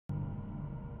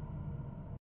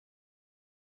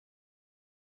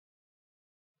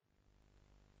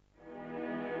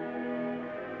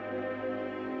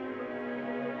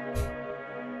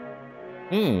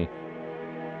Hmm.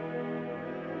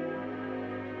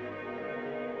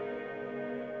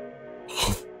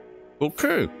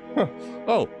 Okay. Huh.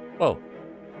 Oh.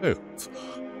 Hey.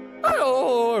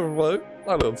 Hello, everybody.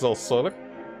 My name's Sonic,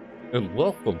 and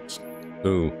welcome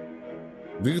to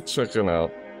me checking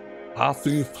out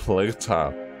Poppy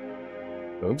Playtime.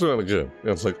 I'm doing it again.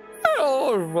 Yeah, it's like,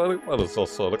 hello, everybody. My name's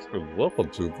Sonic, and welcome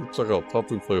to me check out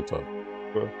Poppy Playtime.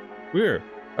 Weird.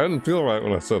 I didn't feel right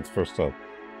when I said it the first time.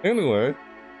 Anyway,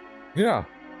 yeah.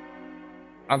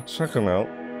 I'm checking out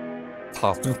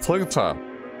Poppy Playtime.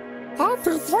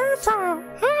 Poppy Playtime!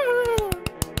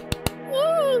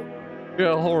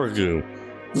 Yeah, horror game.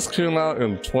 This came out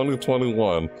in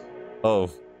 2021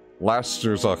 of last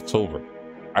year's October.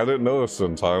 I didn't notice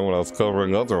in time when I was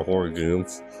covering other horror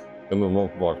games in the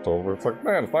month of October. It's like,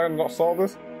 man, if I hadn't saw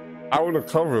this, I would have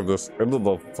covered this in the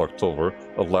month of October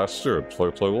of last year,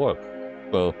 2021.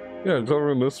 So, yeah,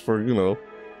 covering this for,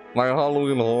 my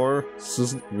Halloween horror,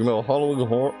 Halloween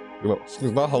horror, excuse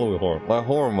me, not Halloween horror, my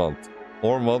horror month.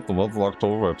 Horror month, the month of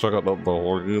October, I check out the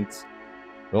horror games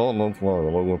all month long,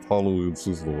 along with Halloween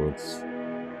season events.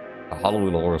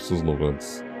 Halloween horror season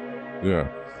events. Yeah.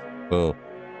 So,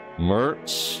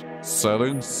 merch,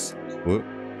 settings. What?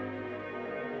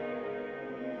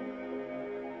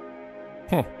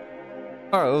 Huh.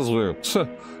 Alright, that was weird.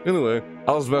 Anyway,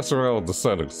 I was messing around with the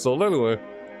settings. So anyway,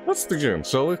 let's begin,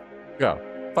 shall we? Yeah,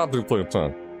 Poppy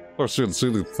Playtime. Of course, you didn't see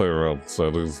me play around with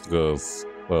settings because,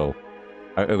 well,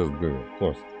 I edited the video, of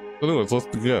course. Anyways, let's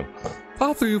begin.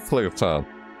 Poppy Playtime.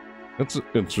 It's an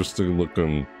interesting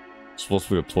looking, supposed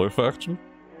to be a toy factory?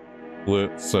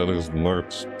 Split, settings,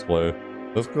 merch, play.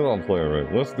 Let's go on play,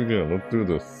 right? Let's begin, let's do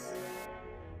this.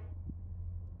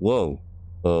 Whoa.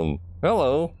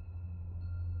 Hello.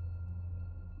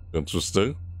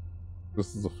 Interesting.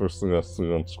 This is the first thing I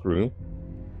see on screen.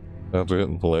 After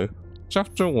hitting play.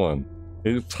 Chapter 1.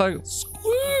 A tight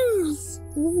squeeze!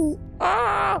 Ooh,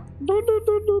 ah!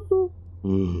 No.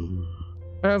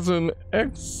 As an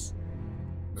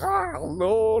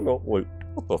wait,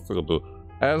 what the fuck do?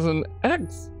 As an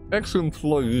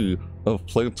ex-employee of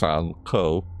Playtime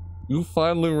Co., you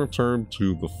finally returned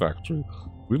to the factory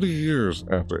many years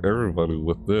after everybody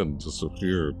within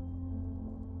disappeared.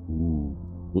 Ooh.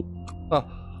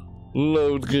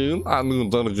 Load game. I knew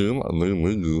done a game. I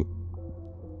knew.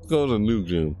 Let's go to new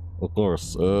game, of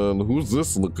course. Who's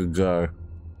this looking guy?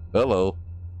 Hello.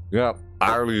 Yeah,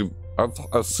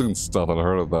 I've seen stuff and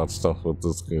heard about stuff with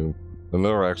this game. I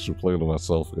never actually played it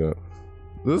myself yet.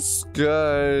 This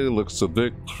guy looks a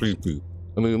bit creepy.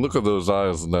 I mean, look at those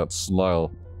eyes and that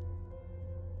smile.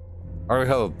 I already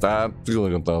have a bad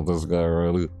feeling about this guy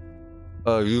already.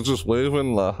 You just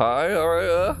waving hi?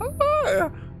 Alright, hi!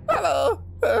 Hello!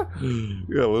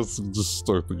 Yeah, let's just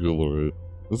start the game already.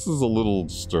 This is a little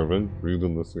disturbing,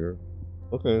 reading this here.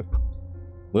 Okay.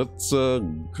 Let's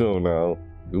go now.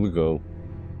 Here we go.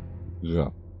 Yeah,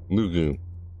 new game.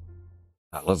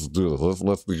 Let's do this.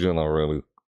 Let's begin already.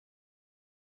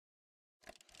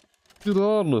 Get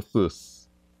on with this.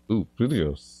 Ooh,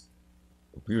 videos.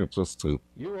 VHS tape.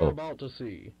 You are about to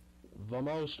see the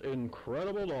most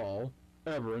incredible doll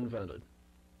ever invented.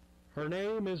 Her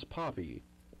name is Poppy,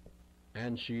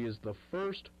 and she is the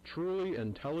first truly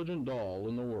intelligent doll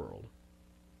in the world.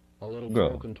 A little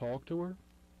girl can talk to her.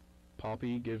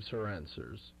 Poppy gives her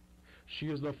answers. She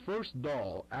is the first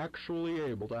doll actually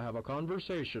able to have a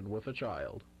conversation with a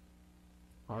child.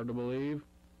 Hard to believe?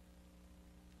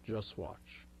 Just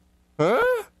watch.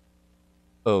 Huh?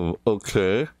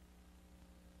 Okay.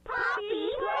 Poppy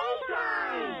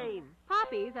Playtime!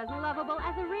 Poppy's as lovable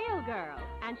as a real girl,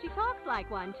 and she talks like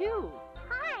one, too.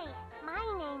 Hi, my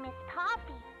name is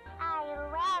Poppy. I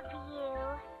love you.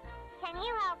 Can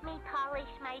you help me polish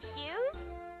my shoes?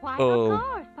 Why, of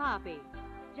course, Poppy.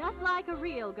 Just like a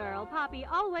real girl, Poppy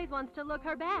always wants to look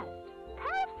her best.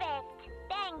 Perfect!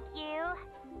 Thank you.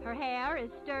 Her hair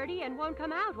is sturdy and won't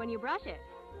come out when you brush it,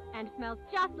 and smells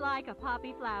just like a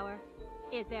poppy flower.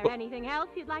 Is there anything else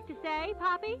you'd like to say,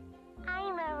 Poppy?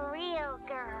 I'm a real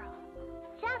girl,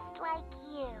 just like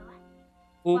you.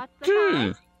 What's the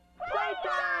cause?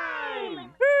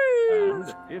 Playtime!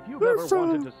 And if you've ever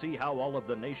wanted to see how all of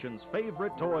the nation's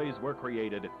favorite toys were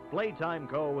created, Playtime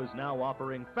Co. is now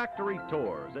offering factory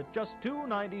tours at just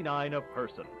 $2.99 a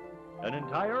person. An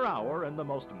entire hour in the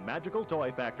most magical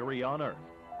toy factory on Earth.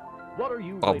 What are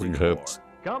you waiting for?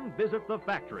 Come visit the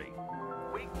factory.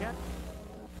 We can...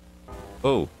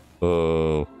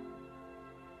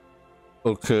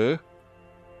 Okay.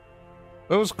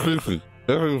 That was creepy.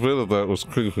 Every bit of that was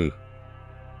creepy.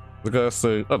 The guy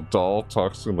saying a doll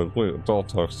talks to him, like, wait, a doll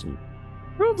talks to me.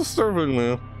 Real disturbing,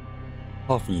 man.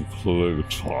 Poppy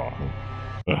Playtime.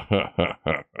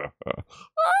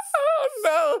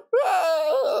 no!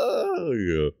 Oh,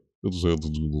 yeah. I just had to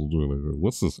do a little doing here.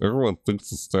 What's this? Everyone thinks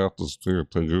the staff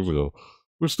disappeared 10 years ago.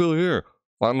 We're still here.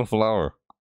 Find the flower.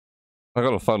 I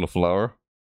gotta find the flower.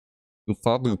 In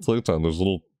Poppy Playtime, there's a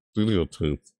little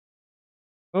videotape.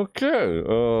 Okay,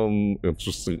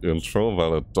 interesting intro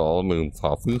about a doll named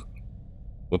Poppy.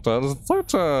 But that is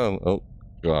playtime! Oh,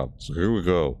 God. So here we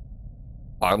go.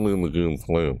 Finally in the game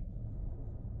playing.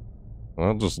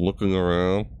 I'm just looking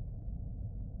around.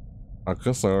 I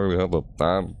guess I already have a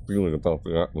bad feeling about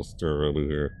the atmosphere already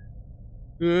here.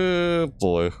 Yeah,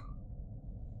 boy.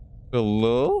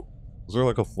 Hello? Is there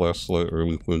like a flashlight or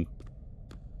anything?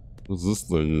 What's this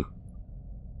thing?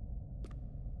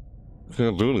 I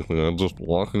can't do anything, I'm just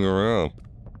walking around.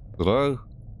 How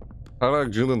did I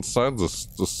get inside this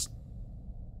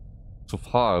to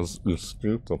pause?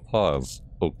 Escape to pause.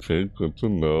 Okay, good to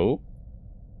know.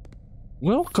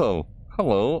 Welcome!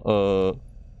 Hello,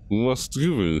 who must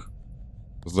you be?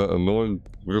 Is that annoying,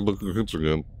 weird-looking creature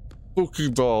again? Spooky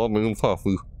doll named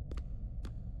Poppy.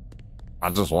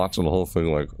 I'm just watching the whole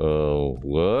thing like,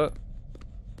 what?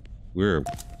 Weird.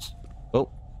 Oh,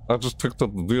 I just picked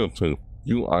up the videotape.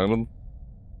 You item.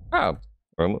 Tab.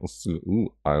 Alright, let's see.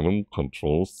 Ooh, item,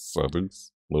 controls,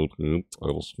 settings, load in,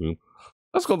 title screen.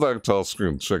 Let's go back to title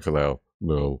screen and check it out.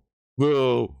 No.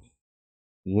 No!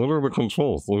 What are the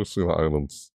controls? Let me see the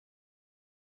items.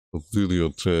 The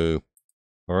videotape.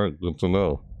 Alright, good to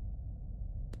know.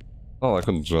 Oh, I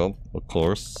can jump, of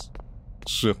course.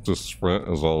 Shift to sprint,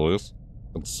 as always.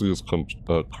 And see his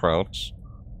crouch.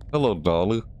 Hello,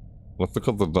 Dolly. What think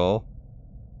of the doll?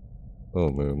 Oh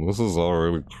man, this is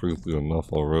already creepy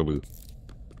enough already.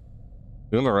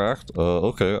 Interact?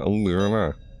 Okay, I'll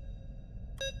interact.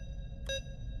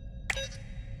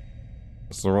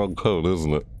 It's the wrong code,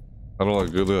 isn't it? How do I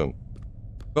get in?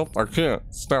 Nope, I can't.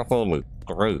 Staff only.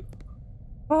 Great.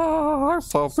 Ah, hi,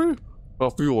 Poppy.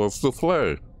 Poppy wants to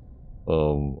play. I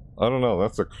don't know.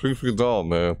 That's a creepy doll,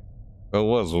 man. That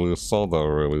was when we saw that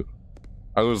already.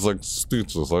 I was like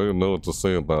speechless. I didn't know what to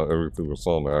say about everything we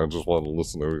saw now. I just wanted to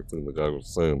listen to everything the guy was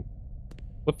saying.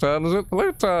 What time is it?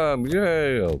 Playtime!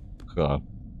 Yay! Oh, God.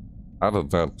 I had a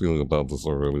bad feeling about this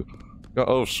already. Yeah,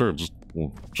 oh, sure. Just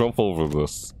jump over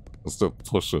this instead of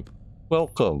push it.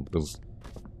 Welcome. I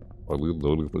didn't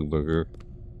know anything back here.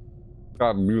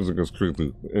 God, music is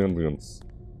creepy. The ambience.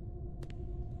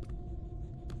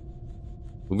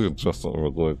 Let me adjust that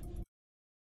real quick.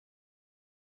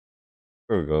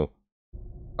 There we go.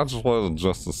 I just wanted to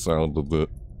adjust the sound a bit.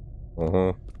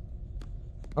 Oh,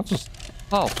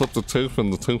 put the tape in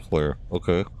the tape player.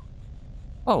 Okay.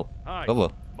 Oh, hi.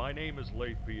 Hello. My name is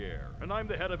Leif Pierre, and I'm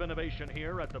the head of innovation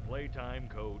here at the Playtime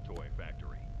Co. Toy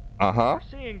Factory. If you're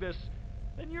seeing this,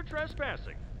 then you're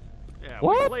trespassing. Yeah,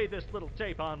 what? We play this little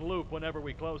tape on loop whenever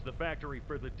we close the factory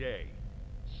for the day.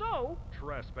 So,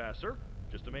 trespasser,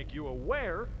 just to make you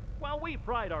aware, while we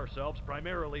pride ourselves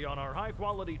primarily on our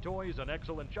high-quality toys and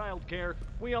excellent child care,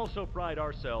 we also pride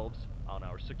ourselves on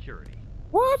our security.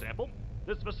 What? For example,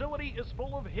 this facility is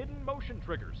full of hidden motion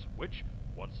triggers, which,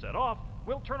 once set off,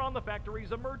 will turn on the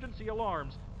factory's emergency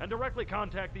alarms and directly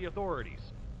contact the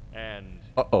authorities. And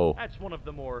that's one of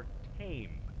the more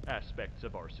tame aspects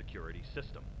of our security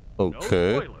system.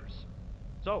 Okay. No spoilers.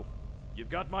 So, you've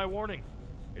got my warning.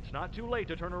 It's not too late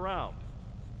to turn around.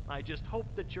 I just hope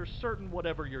that you're certain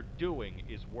whatever you're doing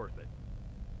is worth it.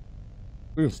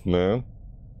 Jeez, man.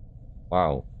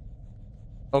 Wow.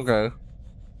 Okay.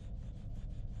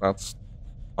 That's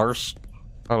harsh.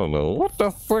 I don't know. What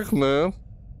the frick, man?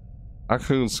 I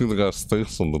couldn't see the guy's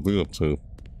face on the video too.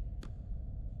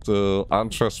 So, I'm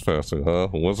trespassing, huh?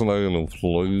 Wasn't I an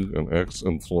employee, an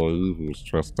ex-employee who was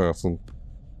trespassing?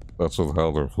 That's just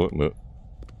how they're putting it.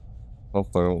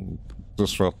 Hope I don't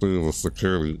disrupt any of the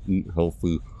security. Eat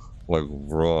healthy, like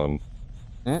Ron.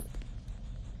 You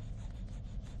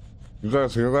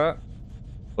guys hear that?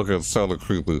 Okay, it sounded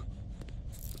creepy.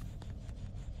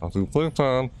 I'll do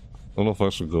playtime. I don't know if I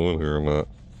should go in here or not.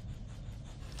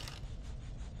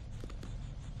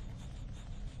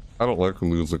 I don't like the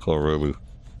music already.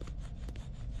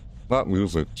 Not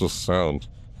music, just sound.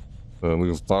 And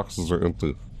these boxes are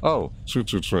empty. Oh,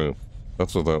 choo-choo train.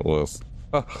 That's what that was.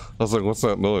 I was like, what's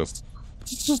that noise?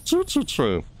 It's just choo-choo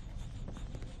train.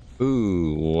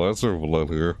 Ooh, why is there blood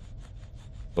here?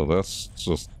 Oh, that's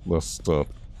just messed up.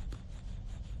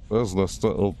 That's messed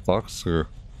up. Oh, box here.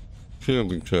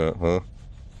 Candy cat, huh?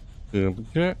 Candy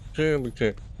cat, candy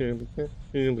cat, candy cat,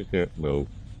 candy cat. No.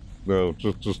 No,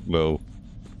 just no.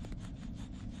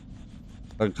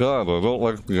 My God, I don't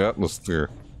like the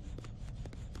atmosphere.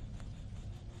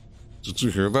 Did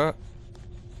you hear that?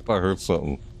 I heard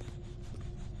something.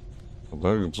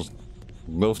 Now you just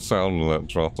no sound in that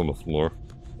dropped on the floor.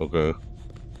 Okay.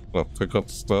 I'll pick up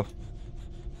the stuff.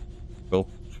 Nope,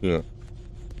 can't.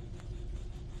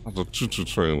 There's a choo-choo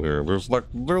train here. There's like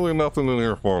literally nothing in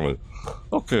here for me.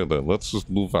 Okay then, let's just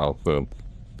move out then.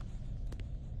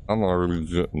 I'm already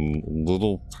getting a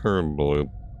little paranoid.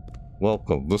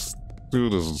 Welcome, this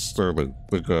dude is disturbing.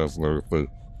 Big guys and everything.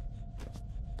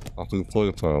 Poppy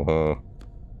Playtime, huh?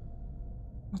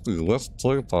 Poppy, let's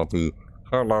play Poppy.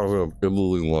 Carlisle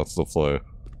Italy wants to play.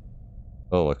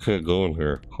 Oh, I can't go in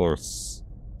here, of course.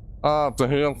 Ah, the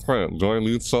handprint. Do I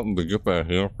need something to get that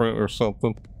handprint or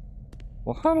something?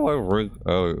 Well, how do I break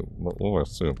out of... What am I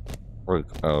saying? Break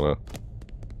out of...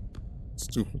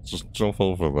 Stupid, just jump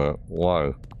over that.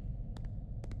 Why?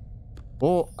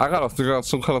 Well, I gotta figure out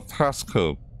some kind of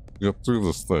passcode to get through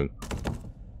this thing.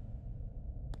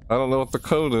 I don't know what the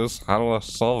code is. How do I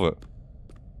solve it?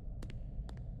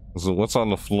 Is it what's on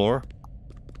the floor?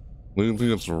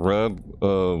 Maybe it's red,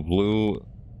 blue,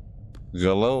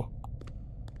 yellow?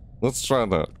 Let's try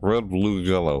that. Red, blue,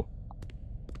 yellow.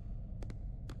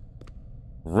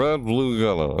 Red, blue,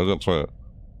 yellow. I'm gonna try it.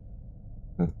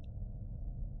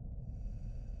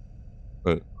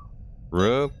 Wait.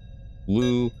 Red,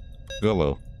 blue,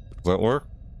 yellow. Does that work?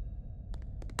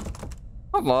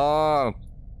 Come on!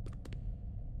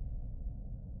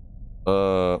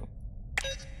 That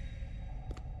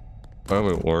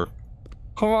didn't work.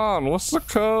 Come on, what's the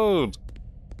code?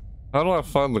 How do I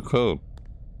find the code?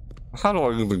 How do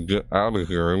I even get out of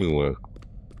here anyway?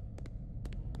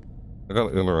 I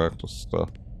gotta interact with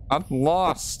stuff. I'm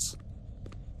lost!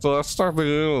 So I start the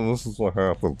game and this is what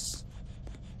happens.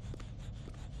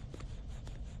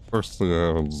 First thing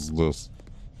that happens is this.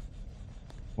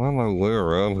 Why am I way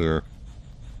around here?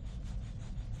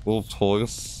 Little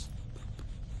toys.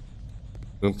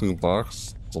 Empty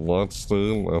box. The launch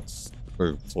station. That's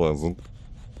very pleasant.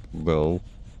 No.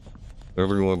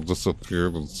 Everyone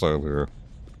disappeared inside here.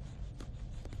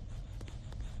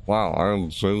 Wow, I am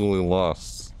genuinely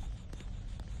lost.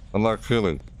 I'm not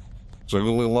kidding.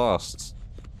 Genuinely lost.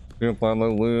 Can't find my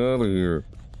way out of here.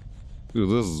 Dude,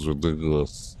 this is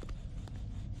ridiculous.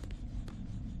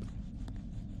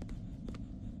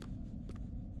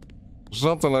 There's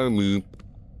something I need,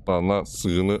 but I'm not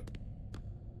seeing it.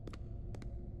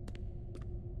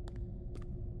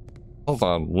 Hold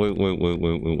on,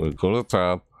 wait. Go to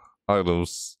tab,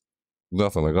 items,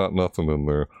 nothing, I got nothing in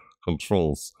there.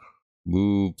 Controls,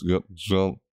 move, yep,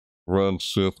 jump, run,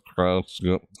 shift, crouch,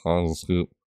 yep, pause, skip,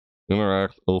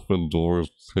 interact, open doors,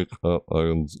 pick up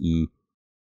items, E,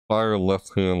 fire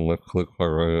left hand, left click,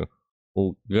 fire right hand.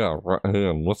 Oh yeah, right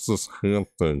hand, what's this hand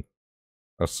thing?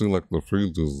 I see like the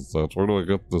previews and such. Where do I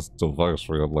get this device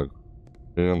where I have like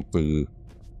hand thingy?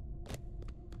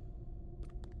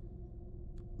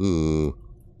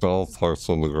 Doll parts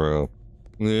on the ground.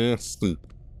 Nasty.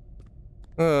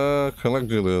 Can I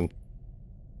get in?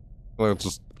 Can I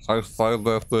just high-five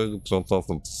that thing, jump off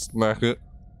and smack it?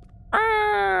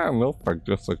 Ah! Nope, I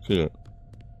guess I can't.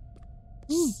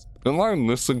 Am I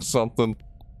missing something?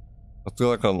 I feel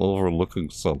like I'm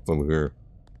overlooking something here.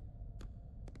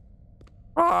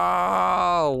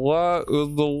 Ah! What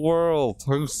in the world?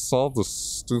 Who saw this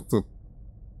stupid...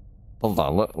 Hold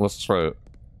on, let's try it.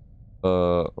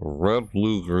 Red,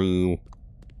 blue, green.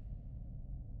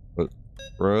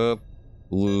 Red,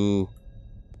 blue,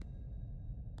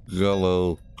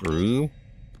 yellow, green.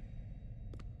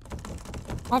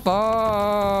 Come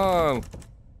on!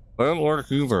 That didn't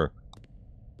work either.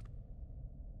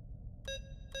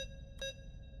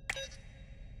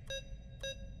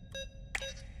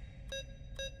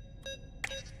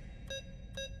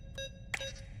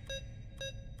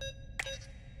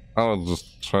 I was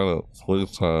just trying to play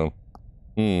time.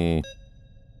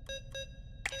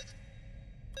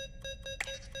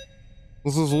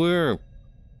 This is weird.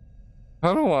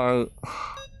 How do I...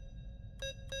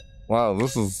 Wow,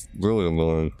 this is really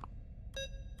annoying.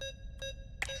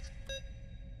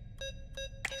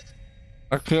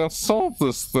 I can't solve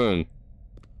this thing.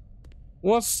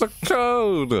 What's the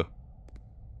code?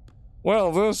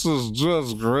 Well, this is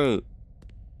just great.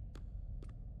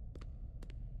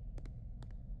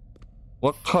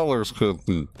 What colors could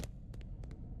be?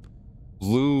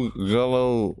 Blue,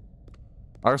 yellow.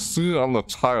 I see it on the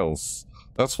tiles.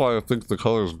 That's why I think the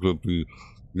colors could be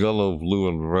yellow, blue,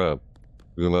 and red.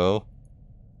 You know?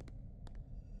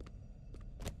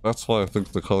 That's why I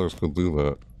think the colors could do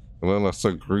that. And then I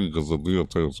said green because the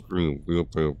videotape's green.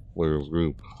 Videotape player's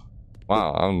green.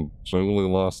 Wow, I'm genuinely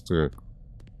lost here.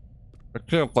 I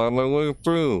can't find my way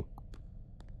through.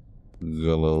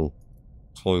 Yellow.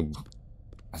 Toy.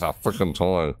 That's a freaking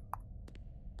toy.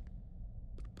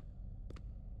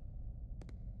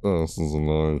 Oh, this is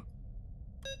annoying.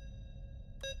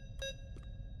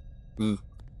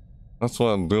 That's what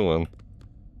I'm doing.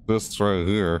 This right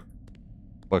here.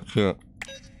 I can't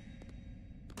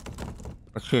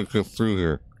get through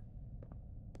here.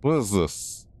 What is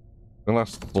this? Am I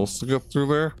supposed to get through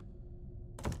there?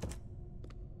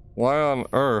 Why on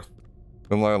earth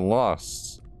am I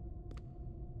lost?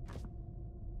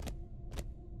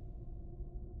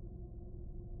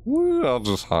 I'll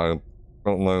just hide.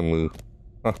 Don't mind me.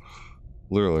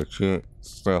 Literally, can't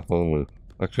staff only.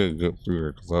 I can't get through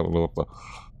here because I don't know what the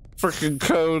freaking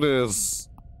code is.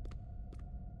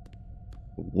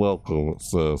 Welcome, it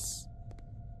says.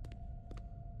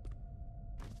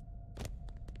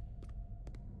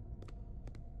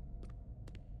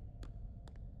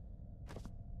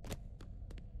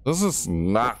 This is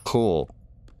not cool.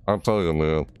 I'm telling you,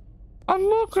 man. I'm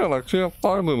looking, I can't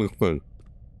find anything.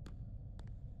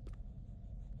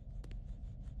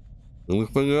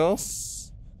 Anything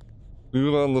else?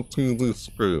 Dude on the TV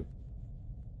screen.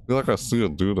 I feel like I see a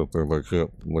dude up there, but I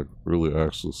can't, like, really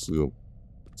actually see him.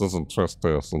 This isn't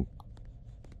trespassing.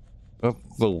 That's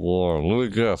the alarm. Let me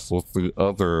guess, what's the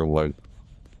other, like,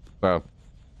 bad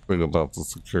thing about the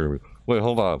security? Wait,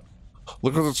 hold on.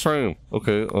 Look at the train.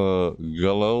 Okay,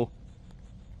 yellow.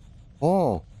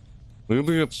 Oh,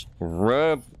 maybe it's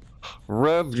red,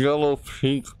 yellow,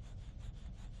 pink,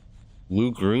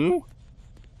 blue, green?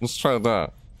 Let's try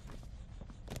that.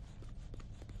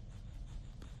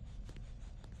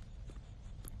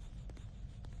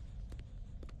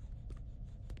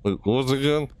 Wait, what was it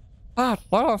again? Ah,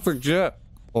 why don't I forget?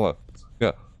 Hold on.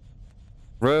 Yeah.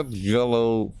 Red,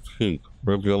 yellow, pink.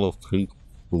 Red, yellow, pink,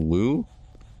 blue?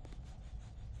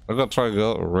 I gotta try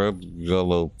red,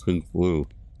 yellow, pink, blue.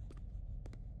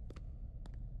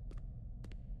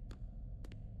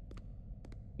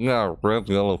 Yeah, red,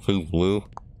 yellow, pink, blue.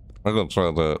 I'm gonna try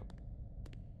that.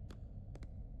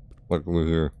 Like over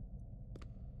here.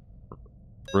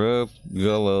 Red,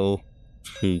 yellow,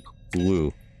 pink,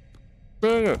 blue.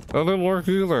 Dang it! That didn't work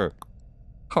either.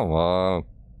 Come on.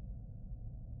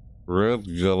 Red,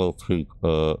 yellow, pink.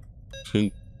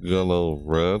 Pink, yellow,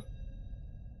 red.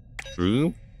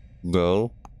 Green?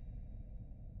 No.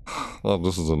 Oh,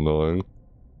 this is annoying.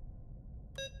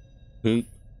 Pink,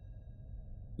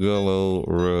 yellow,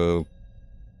 red,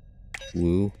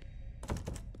 blue.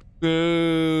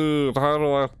 Dude, how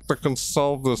do I freaking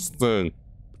solve this thing?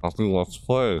 Poppy, let's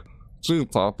play. Gee,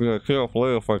 Poppy, I can't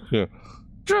play if I can't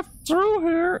get through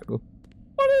here.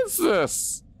 What is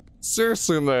this?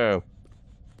 Seriously, man.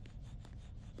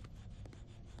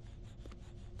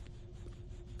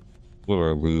 What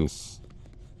are these?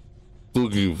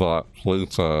 Boogie Bot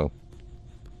Playtime.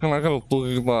 Can I get a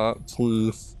Boogie Bot,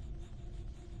 please?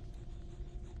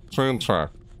 Train track.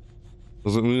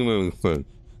 Does it mean anything?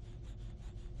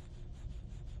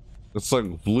 It's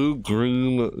like blue,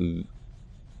 green.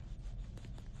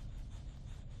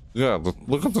 Yeah,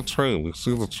 look at the train. You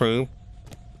see the train?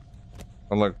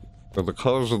 And like, are the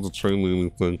colors of the train mean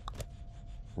anything?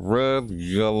 Red,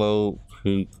 yellow,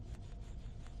 pink.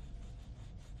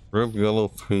 Red, yellow,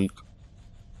 pink.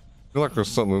 I feel like there's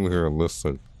something in here I'm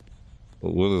missing.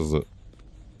 But what is it?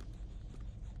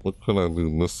 What could I be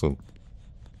missing?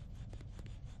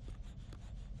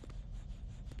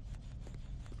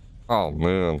 Oh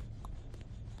man.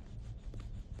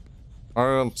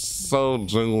 I am so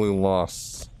genuinely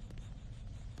lost.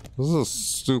 This is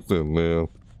stupid, man.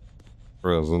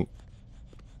 Present.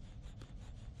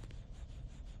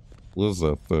 What is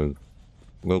that thing?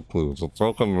 No clue. It's a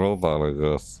broken robot, I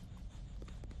guess.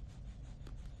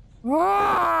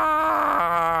 Ah!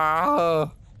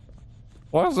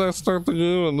 Why does that start the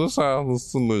game and this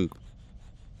happens to me?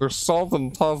 They're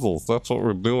solving puzzles. That's what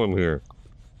we're doing here.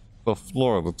 The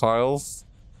floor, the tiles,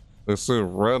 they say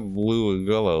red, blue, and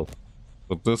yellow.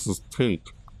 But this is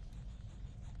pink.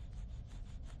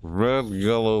 Red,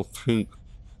 yellow, pink,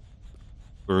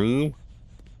 green.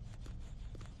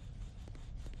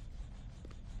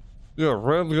 Yeah,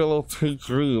 red, yellow, pink,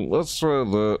 green. Let's try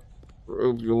that.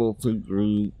 Red, yellow, pink,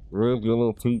 green. Red,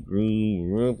 yellow, pink,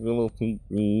 green. Red, yellow, pink,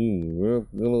 green. Red,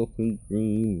 yellow, pink,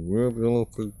 green. Red, yellow,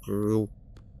 pink, green.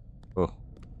 Oh.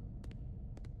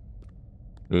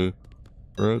 Okay.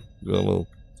 Red, yellow,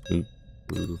 pink,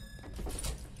 green.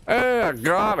 Hey, I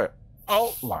got it!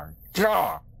 Oh my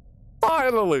god!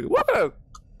 Finally! What is...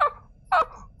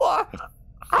 what?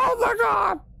 Oh my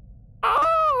god!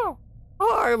 Oh!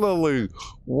 Finally!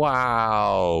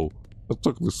 Wow! It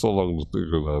took me so long to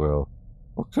figure that out.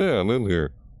 Okay, I'm in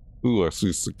here. Ooh, I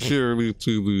see security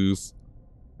TVs.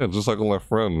 Yeah, just like my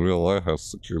friend in real life has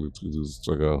security TVs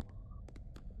to check out.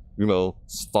 You know,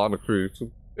 starter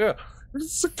creation. Yeah, It's a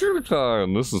security car,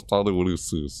 and this is probably what he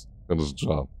sees in his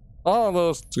job. All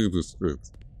those TV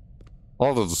screens.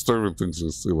 All the disturbing things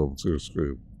you see on the TV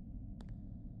screen.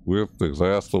 Weird things. I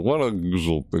asked for what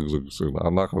unusual things have you seen.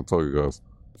 I'm not going to tell you guys.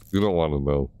 You don't want to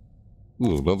know.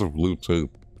 Ooh, another blue tape.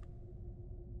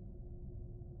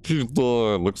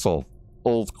 Keyboard. Looks all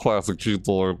old classic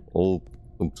keyboard. Old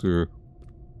interior.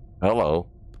 Hello.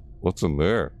 What's in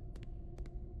there?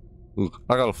 Ooh,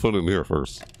 I gotta put in here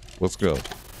first. Let's go.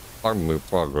 Finally,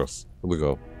 progress. Here we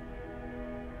go.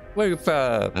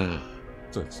 Playtime.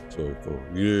 That's joyful.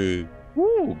 Yay.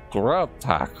 Woo! Grab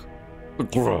pack. The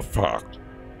grab pack.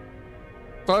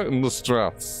 Tighten the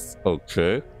straps.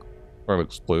 Okay. Trying to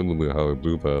explain to me how to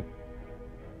do that.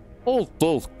 Hold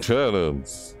both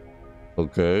cannons.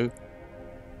 Okay.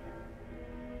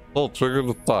 Pull trigger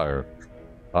to fire.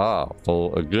 Ah,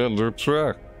 pull again their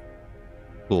track.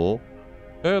 Cool.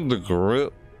 And the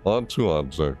grip onto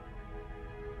object.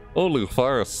 Only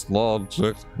fire small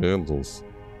object handles.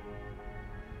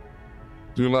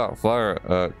 Do not fire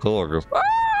at coworkers. Ah!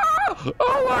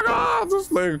 Oh my god! This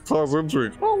thing caused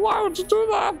injury. Oh, why would you do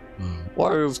that?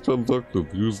 Wire is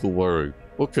conductive. Use the wiring.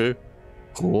 Okay.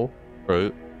 Cool.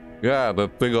 Right. Yeah,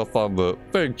 that thing up on the...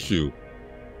 Thank you.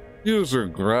 Use your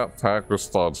grab pack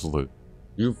responsibly.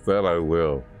 You bet I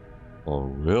will. Or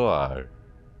will I?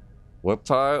 What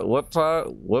time? What time?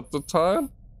 What the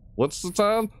time? What's the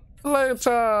time?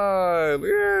 Playtime!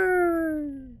 Yay!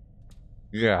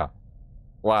 Yeah.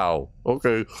 Wow.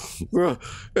 Okay.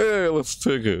 Hey, let's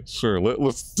take it. Sure.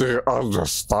 Let's stay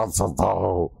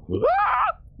unresponsible.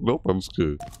 Ah! Nope, I'm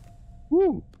scared.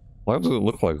 Woo. Why does it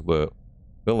look like that?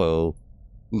 Hello.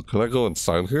 Can I go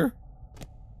inside here?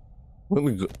 Let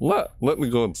me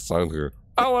go inside here.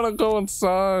 I want to go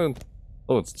inside.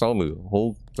 Oh, it's telling me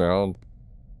hold down.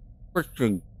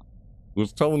 Freaking! It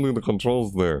was telling me the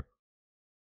controls there.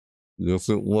 Yes,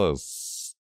 it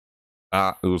was.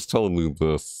 Ah, it was telling me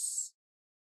this.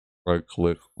 Right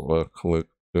click, left click,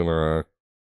 interact.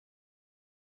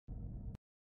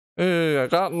 Hey, I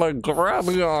got my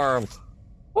grabby arm.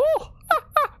 Oh,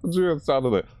 did you hear the sound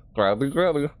of it? Grabby,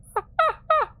 grabby.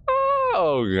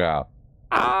 Oh yeah.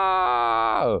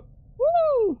 Ah!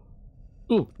 Woo!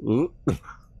 Ooh, ooh.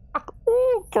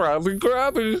 Ooh, grabby,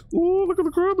 grabby. Ooh, look at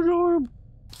the grabby arm.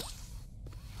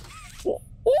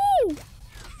 Ooh!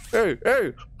 Hey,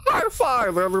 hey! High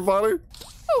five, everybody!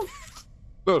 Ooh.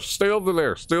 No, stay over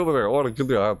there. Stay over there. I want to give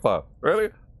you a high five.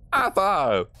 Ready? High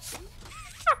five!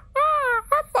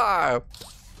 High five!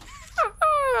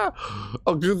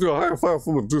 I'll give you a high five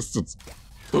from a distance.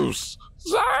 Boost!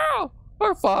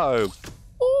 High five!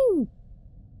 Ooh!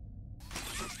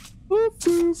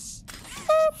 Oopsies!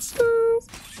 Oopsies!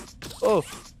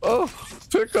 Oh,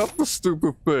 pick up the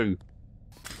stupid thing.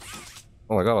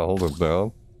 Oh, I gotta hold it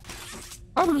down.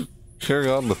 How do you carry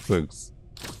on the things?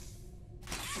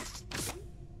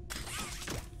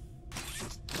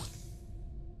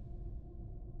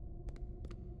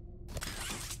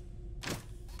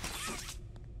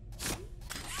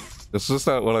 It's just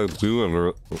that when I do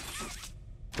and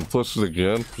push it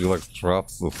again, he like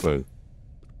drops the thing.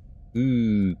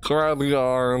 Grab the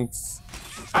arms.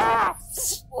 Ah!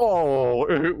 Oh,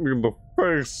 it hit me in the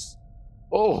face.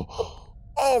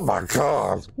 Oh my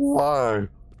god. Why?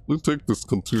 Let me take this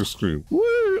computer screen.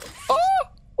 Wait. Oh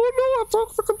no, I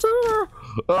took the computer.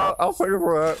 I'll pay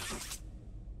for that.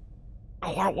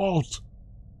 No, I won't.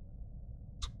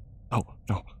 No,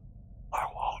 I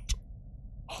won't.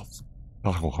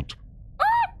 No, I won't.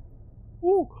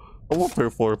 Ooh, I won't pay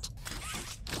for it.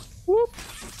 Whoop.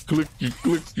 Clicky,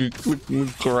 clicky, clicky,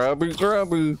 grabby,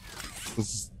 grabby.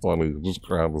 This is funny, just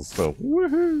grabbing stuff.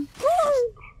 Woohoo!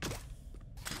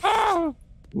 Ah!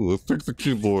 Ooh, let's pick the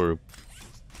keyboard.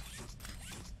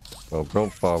 Oh,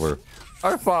 don't bother.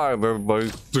 High five,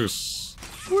 everybody. This.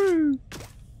 Woo!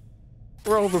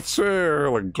 Throw the chair,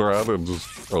 like grab it and just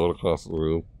throw it across the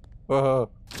room.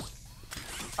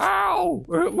 Ow!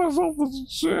 It hit myself with the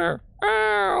chair.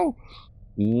 Ow!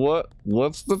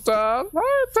 What's the time?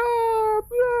 High time!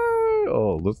 Yay!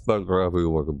 Oh, let's not grab any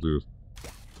more computers.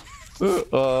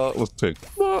 Let's take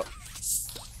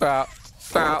stop.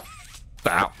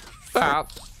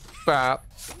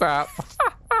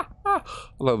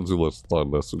 I'm having too much fun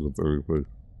messing with everything.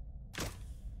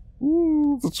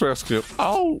 Ooh, the trash can.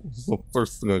 Ow! It's the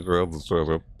first thing I grabbed, the trash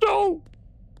can. No!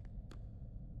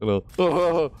 You know,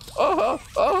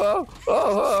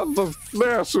 the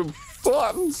smashing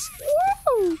buttons.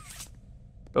 Woo!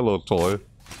 Hello, toy.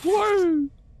 Woo!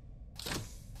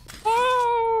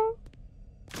 Ah!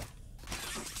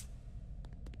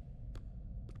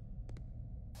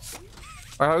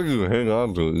 How do you hang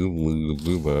on to it even when you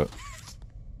do that?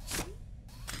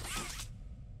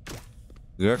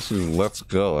 He actually lets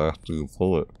go after you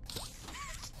pull it.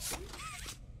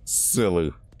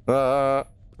 Silly.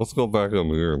 Let's go back up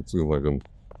here and see if I can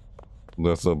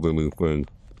mess up the new thing.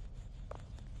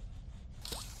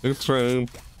 Hey, train.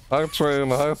 Hi, train.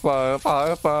 High five.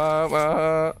 High five.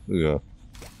 Yeah.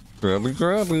 Grabby,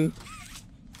 grabby.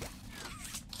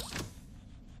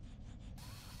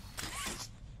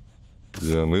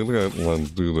 Yeah, maybe I want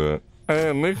to do that. Hey,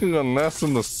 I'm making a mess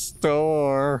in the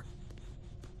store.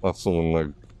 That's someone like,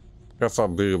 guess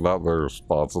I'm being not very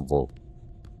responsible.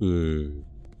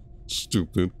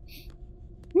 Stupid.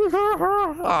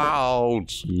 Oh,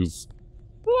 jeez.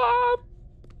 What?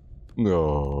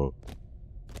 No.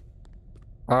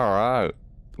 Alright.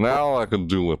 Now I can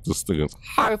do what this thing is.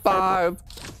 High five!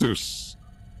 Deuce.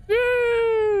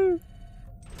 Yay!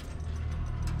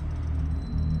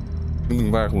 Give me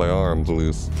back my arm,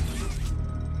 please.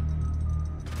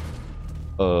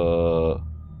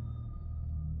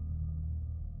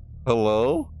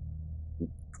 Hello?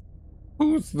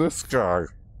 Who's this guy?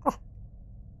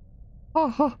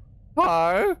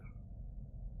 Hi?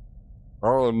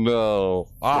 Oh no.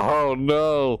 Oh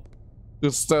no.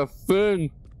 It's that thing.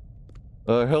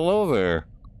 Hello there.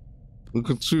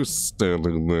 Look at you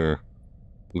standing there.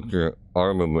 With your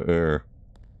arm in the air.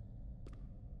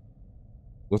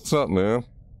 What's up, man?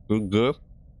 Doing good?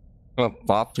 Can I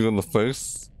bop you in the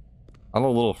face? I'm a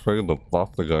little afraid to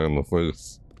bop the guy in the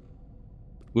face.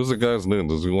 Who's the guy's name?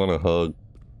 Does he want a hug?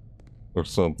 Or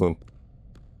something?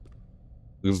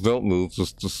 Please don't move,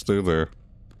 just stay there.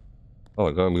 Oh,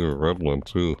 I got a new red one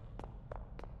too.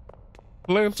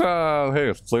 Playtime!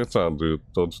 Hey, it's playtime, dude.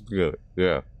 Don't you get it?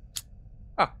 Yeah.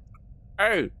 Ah,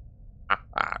 hey!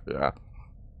 Yeah.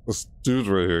 This dude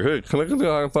right here. Hey, can I get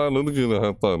a high five? Let me get a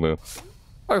high five, man.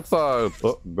 High five!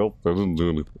 Oh, nope, I didn't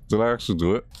do anything. Did I actually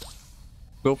do it?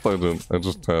 Nope, I didn't. I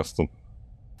just passed him.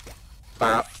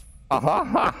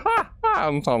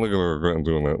 I'm probably gonna regret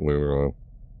doing that later on.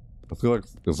 I feel like,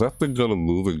 is that thing gonna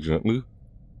move it gently?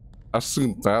 I've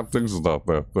seen bad things about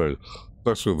that thing.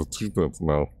 Especially the teeth in its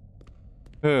mouth.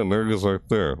 Hey, and there he is right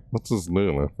there. What's his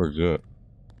name? I forget.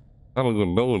 I don't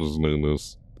even know what his name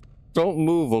is. Don't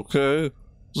move, okay?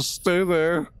 Just stay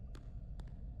there.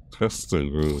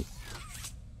 Testing room.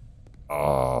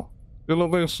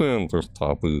 Innovation. There's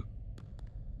Poppy.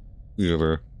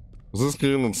 Theater. Is this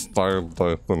game inspired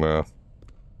by FNAF?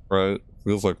 Right?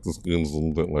 Feels like this game's a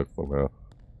little bit like FNAF.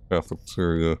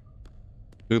 Cafeteria.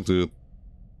 Hey, dude.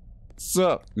 What's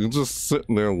up? You're just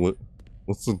sitting there with...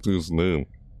 What's the dude's name?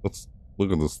 Let's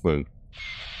look at this thing.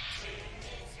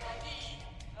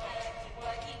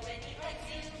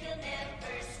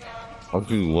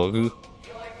 Huggy Wuggy?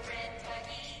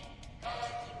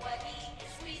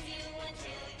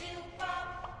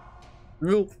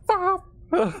 You pop!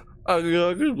 I'm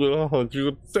gonna hug you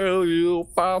until you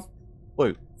pop!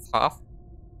 Wait, pop?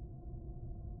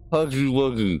 Huggy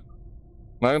Wuggy.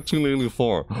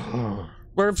 1984.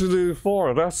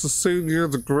 1984, that's the same year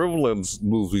the Gremlins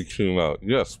movie came out.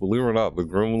 Yes, believe it or not, the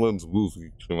Gremlins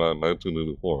movie came out in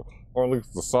 1984. Or at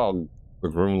least the song, the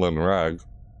Gremlin Rag,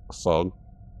 a song.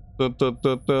 Those are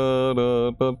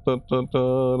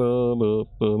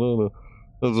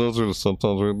the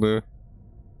subtitles right there.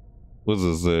 What does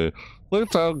it say?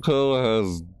 Playtime Co.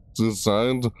 has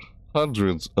designed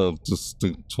hundreds of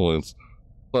distinct toys,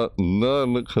 but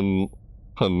none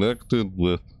connected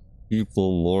with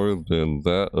people more than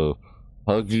that of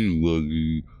Huggy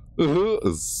Wuggy.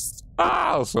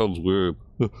 Sounds weird.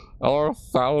 Our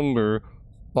founder,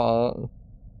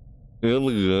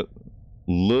 Elliot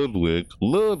Ludwig,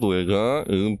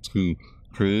 and to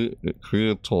create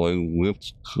a toy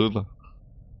which could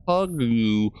hug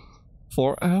you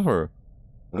forever.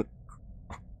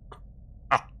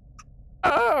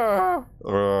 I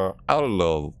don't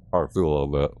know how I feel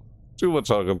on that. Too much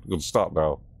hugging. We can stop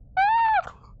now.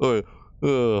 Okay.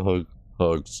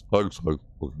 Hugs. Okay, I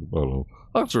don't know.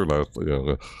 Hugs are nice, but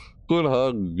yeah. Could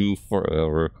hug you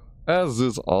forever. As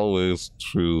is always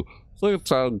true,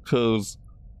 Playtime Co's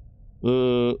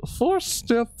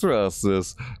 4-step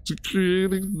process to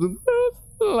creating the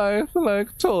most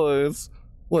lifelike toys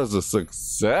was a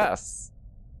success.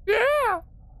 Yeah!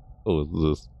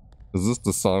 Oh, is this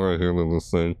the song right here that this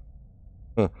thing?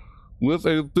 With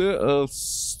a bit of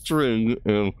string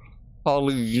and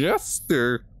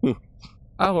polyester,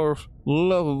 our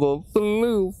lovable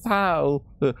blue pal,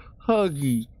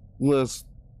 Huggy, was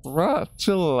brought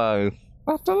to life.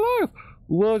 Huggy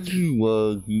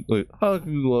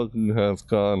Wuggy has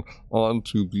gone on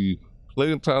to be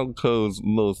Playtime Co.'s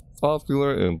most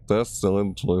popular and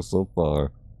best-selling toy so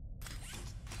far.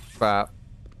 Bap.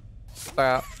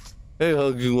 Bap. Hey,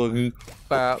 Huggy Wuggy.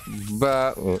 Bap.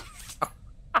 Bap.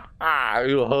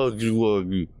 You Huggy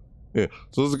Wuggy. Yeah,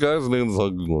 so this guy's name is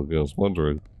Huggy Wuggy, I was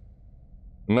wondering.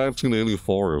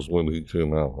 1984 is when he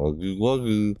came out. Huggy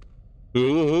Wuggy.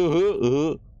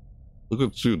 Look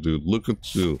at you, dude. Look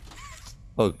at you.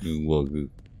 Huggy Wuggy.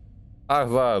 High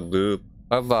five, dude.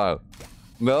 High five.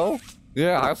 No?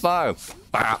 Yeah, high five.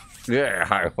 Yeah,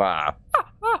 high five.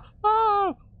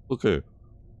 Okay.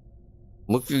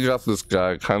 Looking at this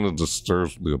guy kind of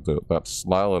disturbs me a bit. That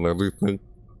smile and everything.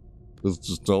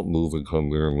 Just don't move and come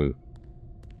near me.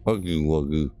 Huggy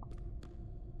Wuggy.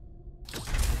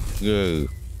 Yay.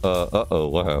 Uh-oh,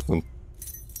 what happened?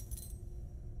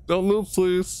 Don't move,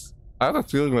 please. I had a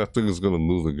feeling that thing is gonna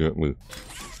move and get me.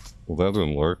 Well, that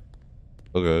didn't work.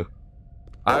 Okay.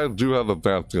 I do have a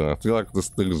bad feeling. I feel like this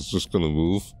thing is just gonna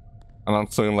move. And I'm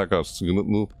saying like I've seen it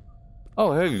move.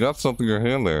 Oh, hey, you got something in your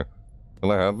hand there.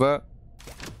 Can I have that?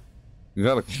 You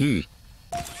got a key.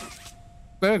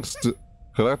 Thanks.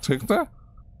 Can I take that?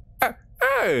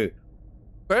 Hey!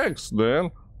 Thanks,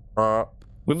 man.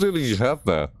 When did he have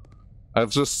that?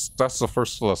 That's the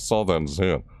first time I saw that in his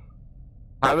hand.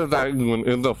 How did that even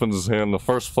end up in his hand in the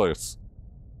first place?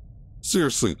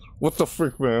 Seriously, what the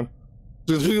frick, man?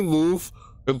 Did he move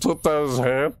and put that in his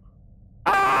hand?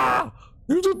 Ah!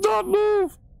 You did not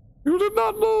move! You did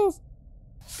not move!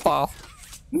 Stop.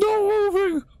 No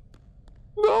moving!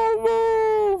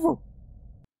 No move!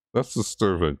 That's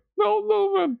disturbing. No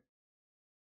moving!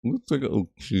 Let's take a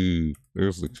key.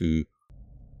 There's the key.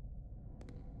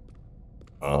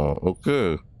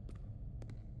 Okay.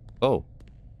 Oh.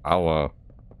 Ow.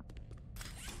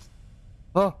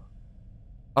 Huh?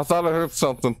 I thought I heard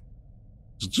something.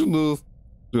 Did you move?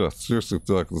 Dude, I seriously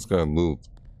feel like this guy moved.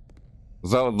 Is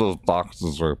that what those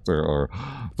boxes right there are?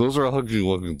 Those are Huggy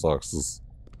Wuggy boxes.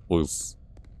 Please.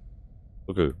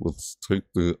 Okay, let's take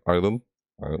the item.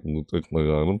 Alright, I'm gonna take my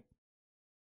item.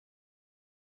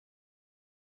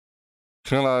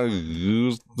 Can I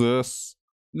use this?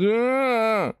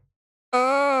 Yeah!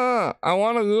 I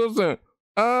want to use it.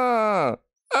 Oh,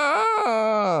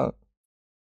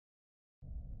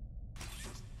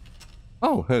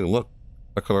 hey, look.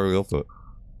 I can already open it.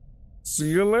 See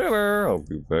you later. I'll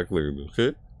be back later,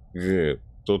 okay? Yeah.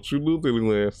 Don't you move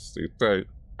anywhere. Stay tight.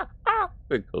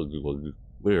 Hey, Huggy Wuggy.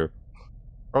 There.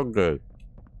 Okay.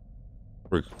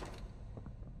 Freak.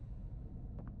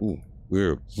 Ooh,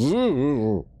 weird.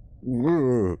 Freaking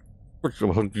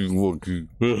Huggy Wuggy.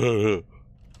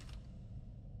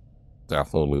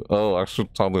 Definitely. Oh, I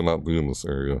should probably not be in this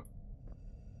area.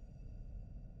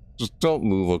 Just don't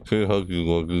move, okay, Huggy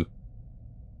Wuggy?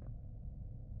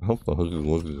 I hope the Huggy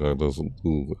Wuggy guy doesn't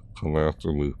move and come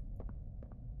after me.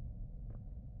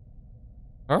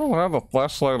 I don't have a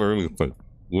flashlight or anything.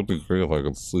 Would be great if I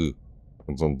could see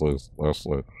in someplace.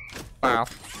 Flashlight. Ah!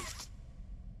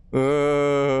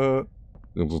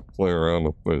 You just play around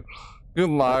with it. Get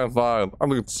my vibe. I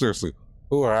mean, seriously,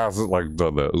 who hasn't, like,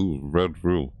 done that? Ooh, red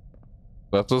room.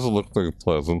 That doesn't look very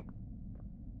pleasant.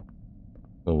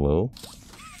 Hello?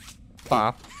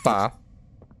 Stop, stop.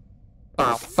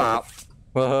 Stop, stop.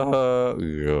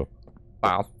 Yeah.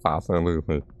 Stop,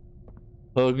 anything.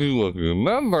 Huggy Wuggy,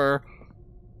 remember?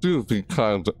 Do be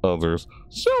kind to others.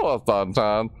 Show up on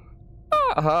time.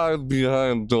 Not hide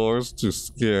behind doors to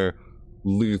scare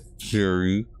Leaf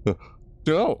Fury.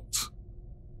 Don't.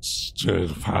 Stay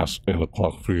past 8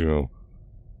 o'clock p.m.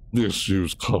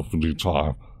 Misuse company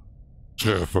time.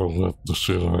 Careful with the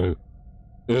machinery.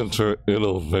 Enter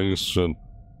innovation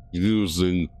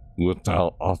using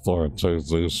without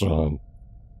authorization.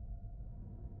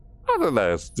 Have a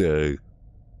nice day.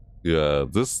 Yeah,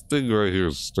 this thing right here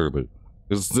is sturdy.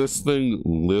 Is this thing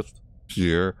lift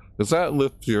here? Is that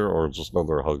lift here or just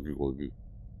another Huggy Wuggy?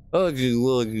 Huggy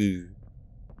Wuggy.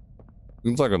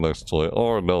 Seems like a nice toy.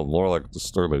 Or no, more like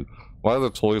disturbing. Why are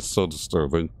the toys so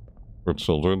disturbing for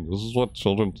children? This is what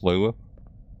children play with?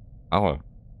 Ow.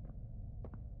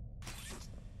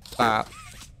 Stop.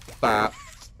 Stop.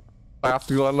 Slap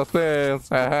you on the face.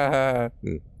 Stop.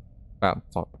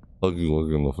 Huggy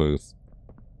Wuggy in the face.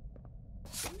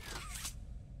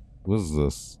 What is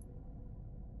this?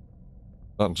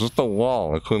 Not just a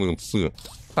wall. I couldn't even see it.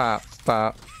 Stop.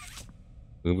 Stop.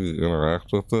 Did we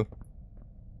interact with it?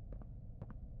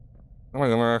 Can I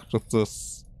interact with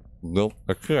this? Nope,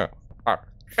 I can't. I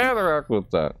can't interact with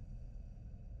that.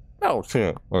 No, I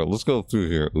can't. Alright, let's go through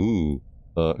here. Ooh.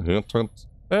 Entrance.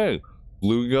 Hey!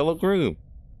 Blue, yellow, green.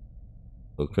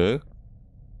 Okay.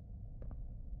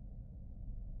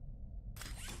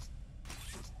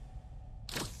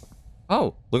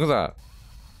 Oh, look at that.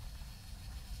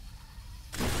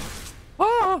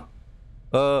 Ah!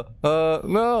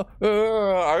 No.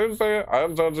 I didn't say it. I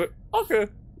didn't touch it. Okay.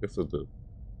 Yes, I did.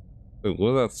 Hey,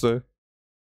 what did that say?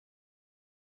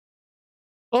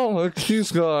 Oh, my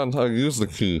key's gone. I used the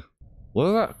key. What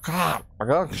is that? God, I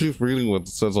gotta keep reading what it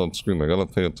says on screen. I gotta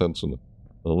pay attention.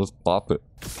 So let's pop it.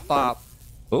 Pop.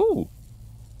 Ooh.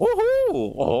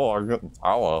 Woohoo! Oh, I got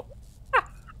power.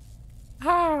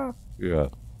 Yeah.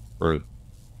 Great.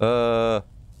 Now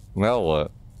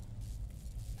what?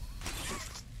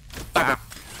 Bow.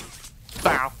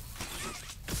 Bow.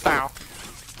 Bow.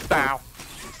 Bow.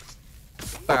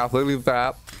 Bow. Let me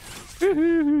bap.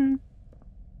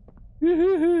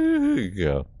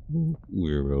 Yeah.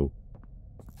 Weirdo.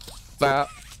 That.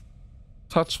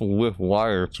 Touch with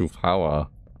wire to power.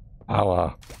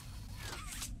 Power.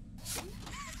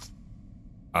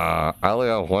 I only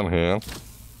have one hand.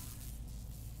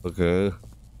 Okay.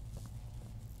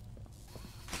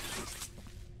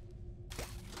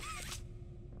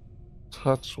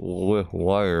 Touch with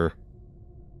wire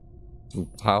to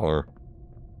power.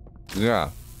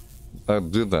 Yeah. I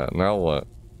did that. Now what?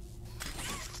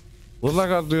 What I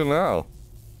gotta do now?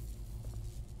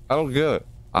 I don't get it.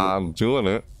 I'm doing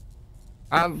it.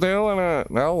 I'm doing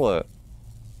it. Now what?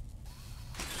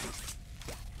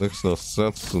 Makes no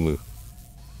sense to me.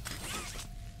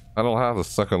 I don't have a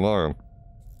second arm.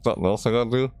 Something else I gotta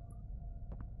do?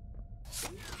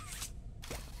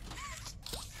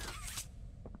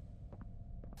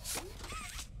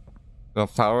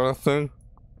 Gotta power that thing?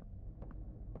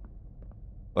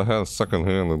 If I had a second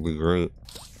hand, it'd be great.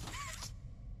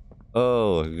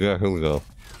 Oh, yeah, here we go.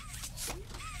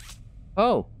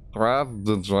 Oh, grab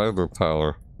the driver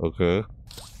tower. Okay.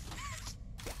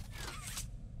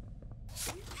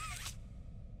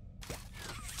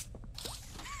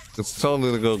 It's telling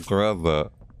me to go grab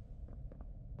that.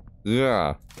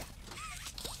 Yeah.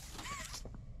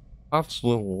 Touch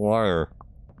the wire.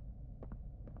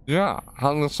 Yeah,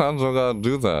 how many times do I gotta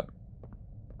do that?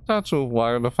 Touch with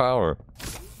wire to power.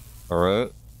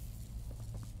 Alright.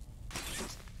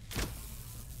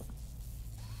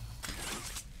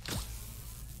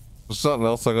 There's something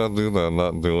else I gotta do that I'm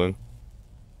not doing.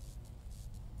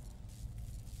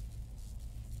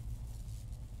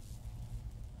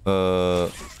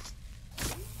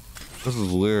 This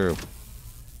is weird.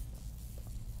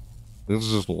 Let's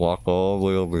just walk all the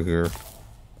way over here.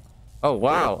 Oh,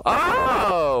 wow.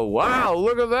 Oh, wow.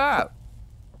 Look at that.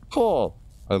 Cool.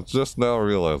 I just now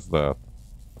realized that.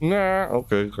 Nah.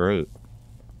 Okay, great.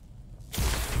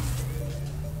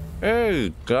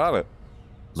 Hey, got it.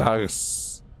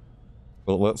 Nice.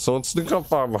 Don't let someone sneak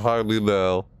up on behind me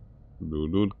now.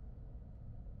 Dude.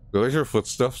 Did I hear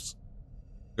footsteps?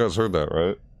 You guys heard that,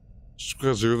 right? Did you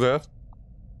guys hear that?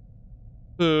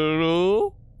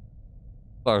 Hello?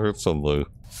 I heard somebody.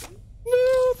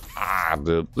 Ah,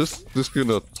 dude. This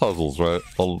game of puzzles, right?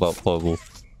 All about puzzles.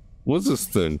 What's this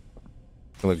thing?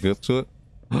 Can I get to it?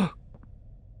 I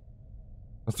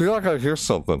feel like I hear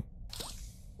something.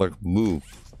 Like, move.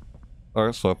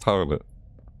 Alright, so I powered it.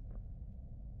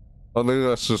 Oh, maybe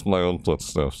that's just my own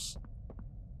footsteps.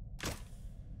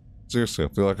 Seriously, I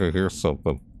feel like I hear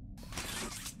something.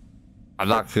 I'm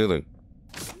not kidding.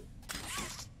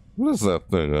 What is that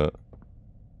thing at?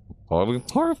 Body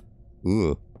part?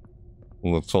 Ugh.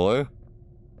 On the toy?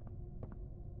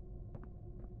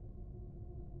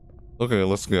 Okay,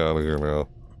 let's get out of here now.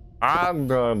 I'm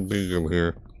done being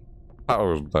here.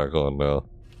 Power's back on now.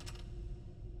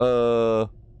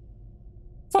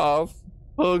 Pop,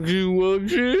 Huggy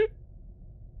Wuggy?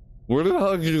 Where did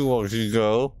Huggy Wuggy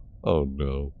go? Oh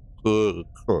no.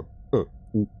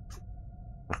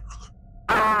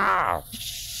 Ah!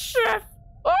 Shit!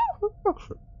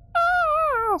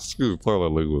 Excuse me, part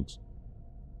of my language.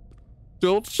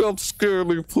 Don't jump scare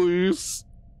me, please.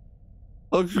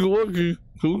 Huggy Wuggy,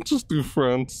 can we just be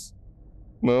friends?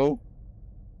 No?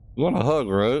 You want a hug,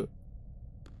 right?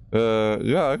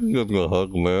 Yeah, I can get you a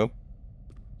hug, man.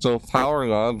 So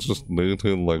powering on just made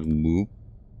him, like, move.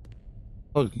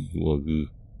 Huggy Wuggy.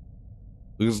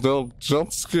 Please don't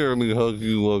jump scare me,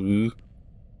 Huggy Wuggy.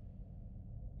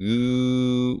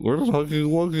 Where did Huggy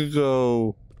Wuggy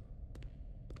go?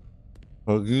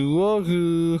 Huggy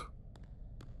Wuggy.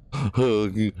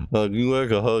 Huggy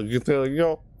like a huggy tell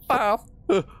yo. Pop.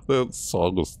 That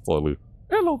song was funny.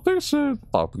 Hello, patient.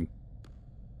 Poppy.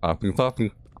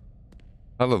 Poppy.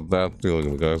 I have a bad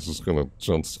feeling the guy's just gonna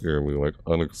jump scare me like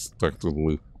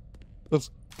unexpectedly. Let's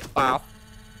pop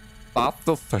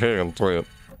the fan trip.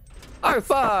 High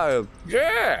five!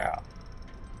 Yeah!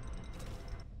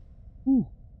 Ooh.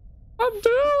 I'm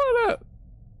doing it!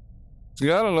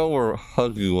 See, I don't know where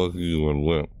Huggy Wuggy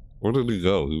went. Where did he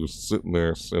go? He was sitting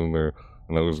there,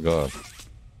 and I was gone.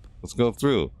 Let's go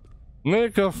through.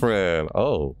 Make a friend.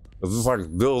 Oh, is this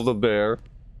like Build a Bear?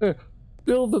 Hey,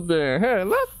 Build a Bear. Hey,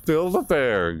 let's build a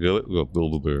bear. Get it? We'll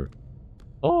build a bear.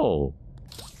 Oh,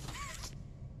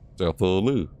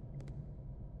 Definitely.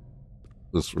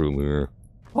 This room here.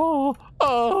 Oh,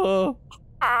 oh,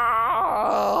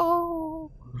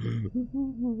 oh.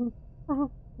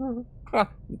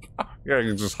 Yeah, you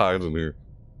can just hide in here.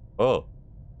 Oh,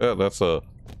 yeah, that's a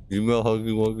email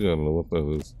huggy wuggy. I don't know what that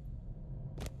is.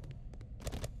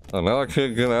 Oh, now I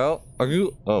can't get out? Are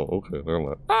you? Oh, okay, never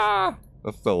mind. Ah!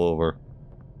 That fell over.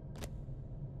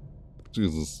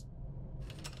 Jesus.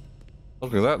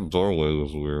 Okay, that doorway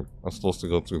was weird. I'm supposed to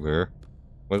go through there.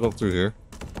 Can I go through here?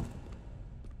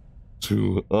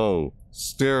 Oh,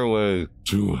 stairway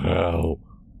to hell.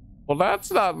 Well, that's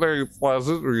not very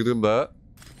pleasant reading that.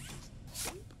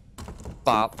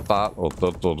 Thought. Oh,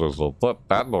 that door doesn't open.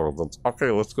 That door opens.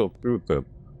 Okay, let's go through it then.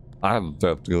 I have a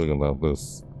bad feeling about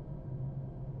this.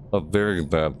 A very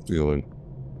bad feeling.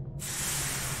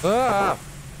 Ah!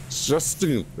 It's just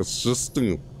Steve. It's just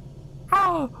Steve.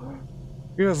 Ah!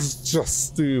 Yes, it's just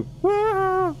Steve.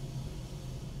 Ah! I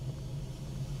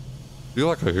feel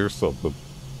like I hear something.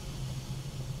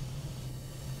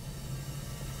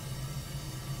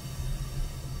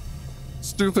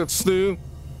 Stupid Steve.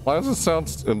 Why does it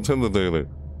sound intimidating?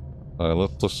 Alright,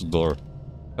 let's push the door.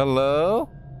 Hello?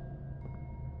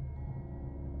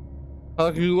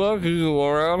 Are you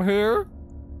around here?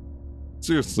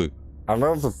 Seriously, I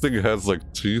know the thing has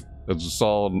like teeth. I just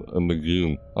saw a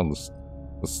Nagoon on the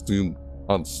Steam,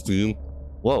 on Steam.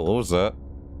 Whoa, what was that?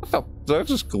 Did I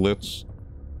just glitch?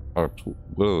 Or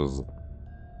what is it?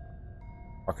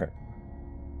 Okay.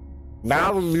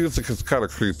 Now the music is kind of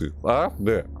creepy. I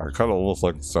admit, I kind of almost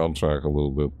like the soundtrack a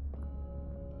little bit.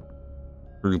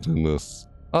 Creepiness.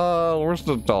 Where's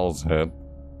the doll's head?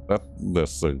 That's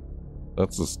missing.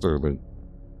 That's disturbing.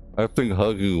 I think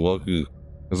Huggy Wuggy.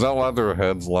 Is that why their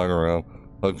heads lying around?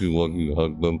 Huggy Wuggy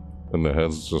hugged them and the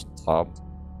heads just popped?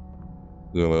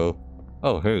 You know?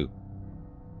 Oh, hey.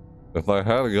 If I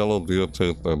had a yellow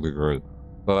videotape, that'd be great.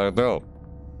 But I don't.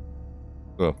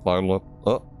 Gonna find one.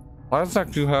 Oh, why does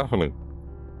that keep happening?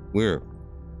 Weird.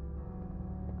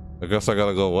 I guess I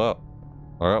gotta go up.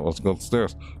 Alright, let's go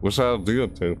upstairs. Wish I had a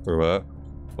videotape for that,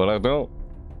 but I don't.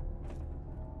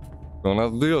 Don't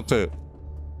have a videotape.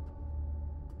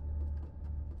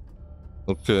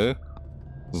 Okay.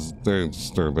 This is very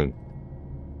disturbing.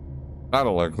 I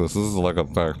don't like this. This is like a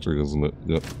factory, isn't it?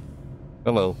 Yep.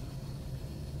 Hello.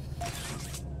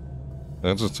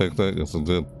 Did I just take that? Yes, I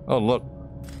did. Oh, look.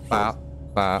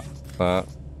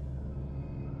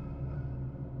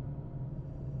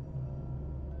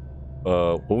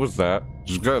 What was that?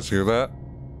 Did you guys hear that?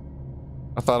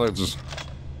 I thought I just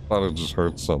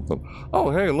heard something. Oh,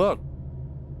 hey, look.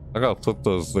 I gotta put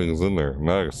those things in there.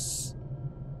 Nice.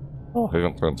 Oh,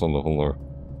 handprints on the floor.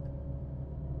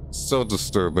 So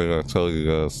disturbing, I tell you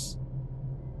guys.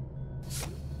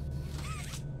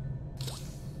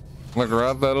 Can I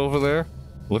grab that over there?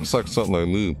 Looks like something I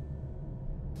need.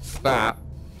 Ah!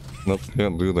 Nope,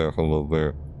 can't do that from over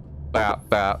there.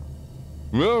 Bat.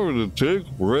 Remember to take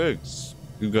breaks.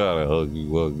 You got it, Huggy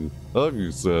Wuggy.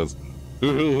 Huggy says.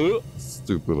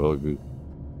 Stupid Huggy.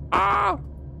 Ah!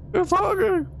 It's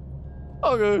Huggy!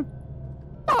 Huggy!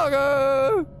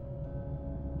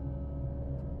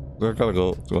 Do I gotta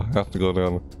go? Do I have to go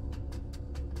down?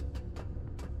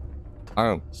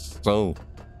 I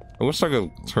wish I could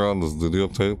turn on this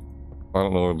videotape. I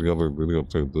don't know where the other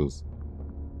videotape is.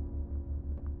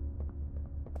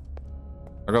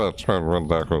 I gotta try and run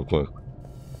back real quick.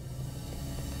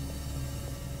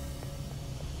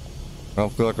 I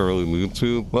don't feel like I really need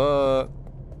to, but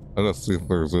I gotta see if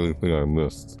there's anything I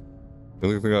missed.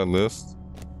 Anything I missed?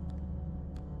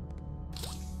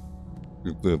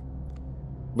 You did.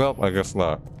 Nope, I guess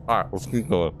not. Alright, let's keep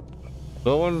going.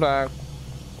 Going back.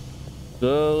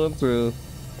 Going through.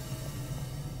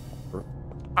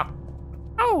 Ah!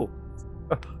 Ow!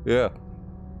 Yeah.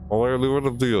 Well, I knew where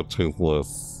the videotape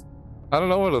was. I don't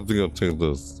know where the videotape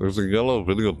is. There's a yellow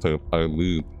videotape I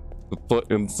need to put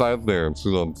inside there and see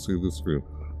on the TV screen.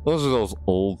 Those are those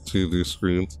old TV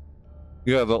screens.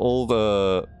 Yeah, the old,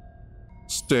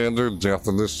 standard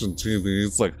definition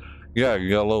TVs. Like, yeah,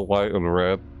 yellow, white, and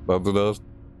red. Remember those?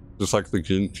 Just like the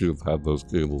GameCube had those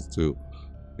cables too.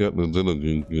 Yeah, Nintendo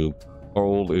GameCube. Our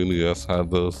old NES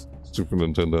had those. Super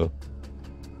Nintendo.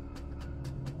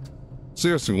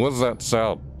 Seriously, what does that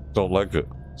sound? Don't like it.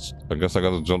 I guess I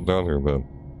gotta jump down here then.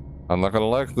 I'm not gonna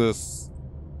like this.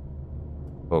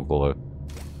 Oh boy.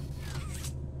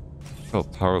 How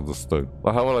power this thing.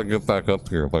 Well, how would I get back up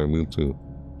here if I need to?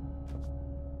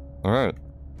 Alright.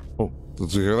 Oh,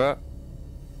 did you hear that?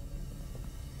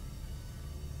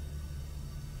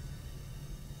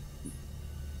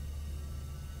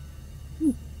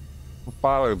 I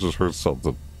thought I just heard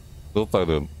something. Nope, I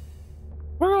didn't.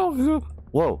 Well,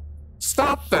 Whoa.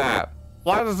 Stop that!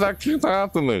 Why does that keep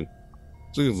happening?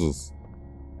 Jesus.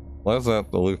 Why is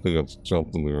that the only thing that's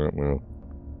jumping me right now?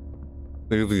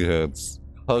 Daisy heads.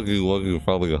 Huggy Wuggy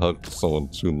probably hugged someone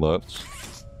too much.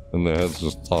 And the heads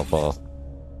just pop off.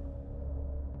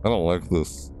 I don't like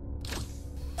this.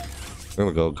 There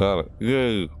we go, got it.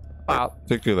 Yay! Pop,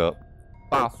 pick it up.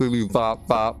 Pop, pop,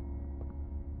 pop.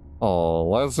 Oh,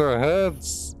 why is there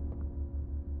heads?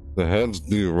 The heads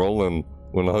be rolling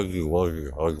when Huggy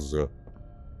Wuggy hugs you.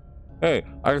 Hey,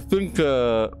 I think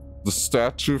the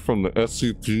statue from the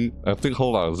SCP, I think,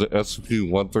 hold on, is it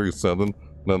SCP-137?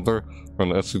 Number from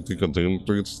the SCP containment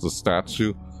breach, the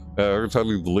statue. Every time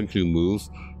you blink, he moves.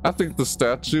 I think the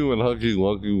statue and Huggy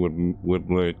Wuggy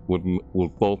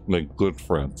would both make good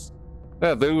friends.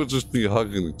 Yeah, they would just be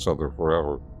hugging each other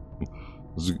forever.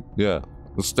 Yeah,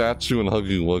 the statue and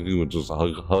Huggy Wuggy would just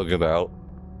hug it out.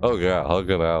 Oh yeah, hug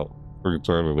it out for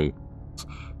eternity.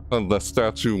 And the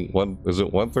statue, is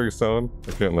it 137?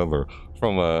 I can't remember.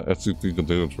 From SCP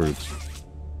containment breach.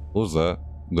 What was that?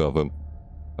 Nothing.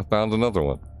 I found another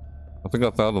one. I think I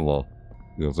found them all.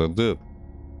 Yes, I did.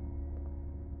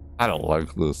 I don't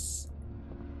like this.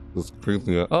 This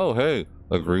creepy. Oh, hey,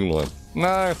 a green one.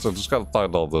 Nice. I just gotta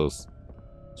find all those.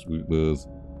 Sweetness.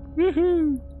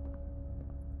 Woohoo!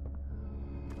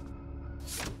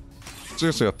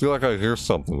 Seriously, I feel like I hear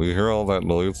something. Do you hear all that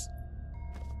noise?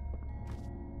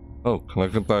 Oh, can I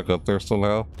get back up there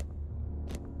somehow?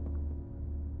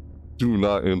 Do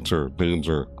not enter.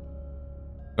 Danger.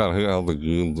 God, I hate how the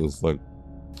game is like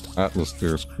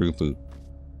atmosphere is creepy.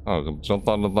 Oh, I can jump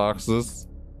on the boxes.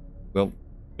 Nope.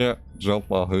 Can't jump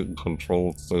while hitting control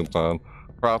at the same time.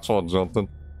 Crouch while jumping.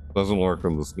 Doesn't work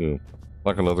in this game.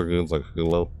 Like in other games like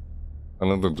Halo. I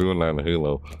know they're doing that in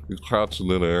Halo. You crouch in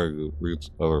the air, you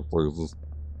reach other places.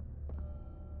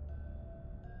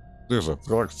 Seriously, I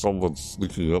feel like someone's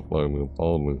sneaking up by me and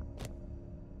following me.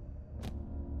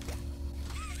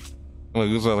 Can I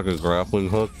use that like a grappling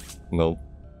hook? Nope.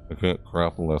 I can't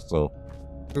grapple myself.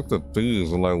 I think the thing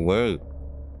is in my way.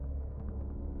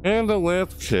 Handle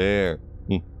with care.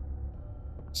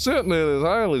 Sitting in is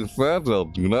highly fragile.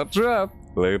 Do not drop.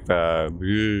 Playtime.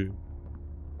 Yeah.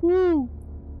 Woo.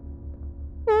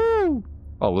 Woo.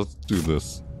 Oh, let's do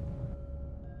this.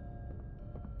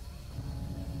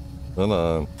 Hold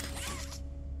on.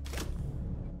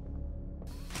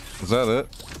 Is that it?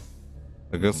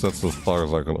 I guess that's as far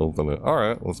as I can open it.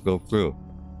 Alright, let's go through.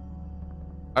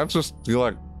 I just feel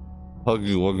like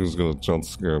Huggy Wuggy's gonna jump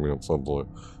scare me at some point.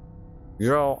 You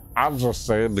know, I'm just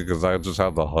saying because I just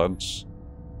have the hunch.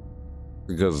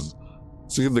 Because,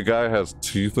 see, the guy has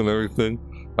teeth and everything.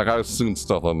 Like, I've seen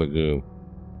stuff on the game.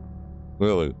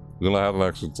 Really. Then I haven't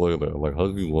actually played it. Like,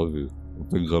 Huggy Wuggy. The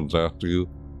thing comes after you.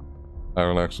 I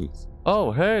haven't actually...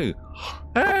 Oh, hey!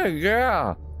 Hey,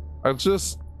 yeah!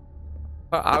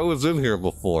 I was in here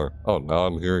before. Oh, now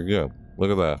I'm here again.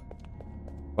 Look at that.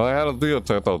 Well, I had a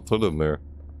videotape I'll put in there.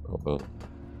 Oh, no.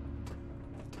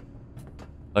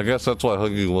 I guess that's why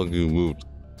Huggy Wuggy moved.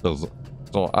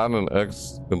 So I'm an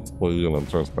ex-employee and I'm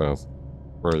trespassed.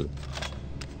 Great.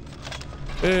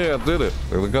 Yeah, I did it.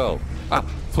 There we go. Ah,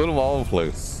 put them all in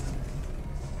place.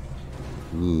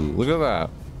 Ooh, look at that.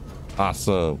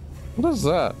 Awesome. What is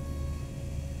that?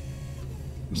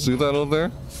 You see that over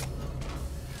there?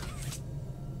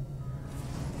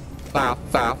 Bop,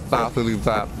 bop, boppity,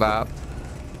 bop, bop.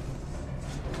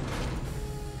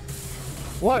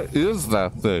 What is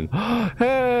that thing?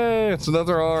 Hey, it's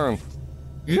another arm.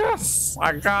 Yes,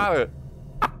 I got it.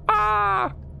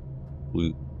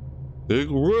 Big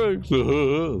ranks.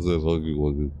 Says Huggy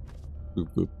Wuggy.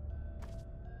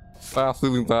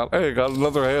 Boppity, bop. Hey, got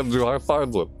another hand. Do high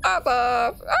fives one.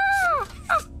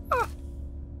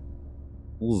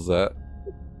 Who's that?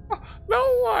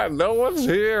 No one's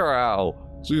here, Ow.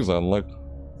 Jeez, I'm like,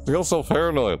 feel so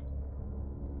paranoid.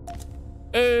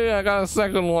 Hey, I got a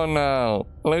second one now.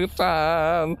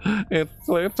 Playtime. It's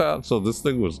playtime. So this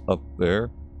thing was up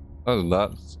there. Why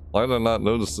did I not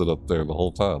notice it up there the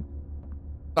whole time?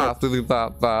 Stop,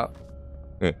 stop, stop.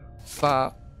 Okay.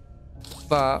 Stop.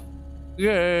 Stop.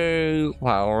 Yay!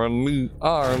 Power on me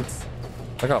arms.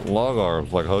 I got long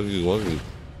arms like Huggy Wuggy.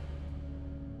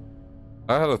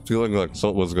 I had a feeling like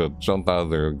something was gonna jump out of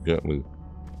there and get me.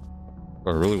 I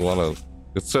really wanna...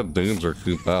 It said danger,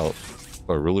 keep out.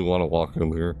 Do I really want to walk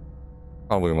in here?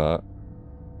 Probably not.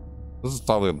 This is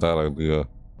probably a bad idea.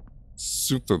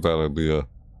 Super bad idea.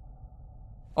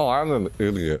 Oh, I'm an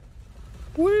idiot.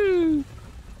 Whee!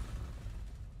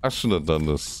 I should have done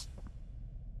this.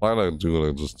 Why did I do what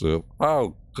I just did?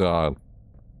 Oh, God.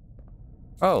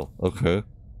 Oh, okay.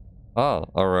 Ah,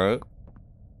 alright.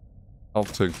 I'll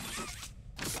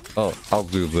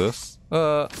do this.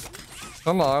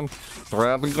 Come on.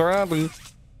 Grabby.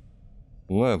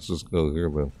 Let's just go here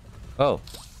then. Oh.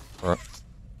 Alright.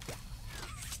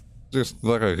 Just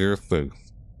like I hear things.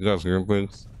 You guys hear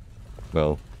things?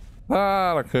 No.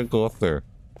 Ah, I can't go up there.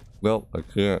 Nope, I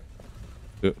can't.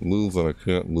 It moves and I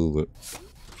can't move it.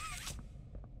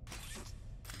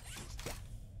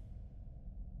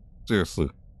 Seriously.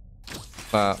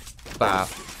 Stop.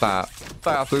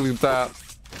 Doing that.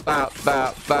 Stop.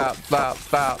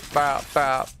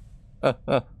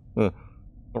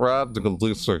 Ride the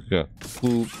complete circuit.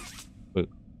 Boop. Wait.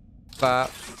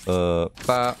 Stop.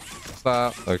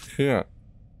 I can't.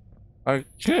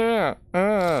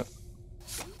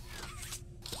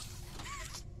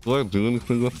 Do I do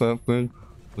anything with that thing?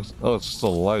 Oh, it's just a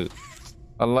light.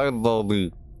 I lighted all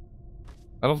the...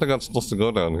 I don't think I'm supposed to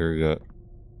go down here yet.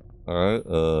 Alright,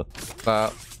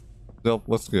 stop. Nope,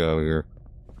 let's get out of here.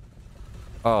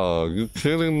 Oh, you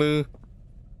kidding me?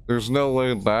 There's no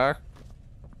way back?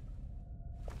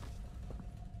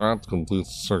 I have to complete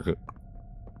the circuit.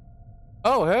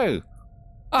 Oh, hey!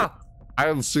 Ah! I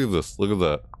didn't see this. Look at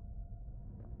that.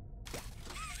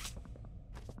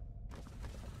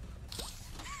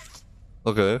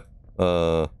 Okay.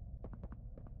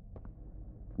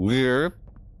 Weird.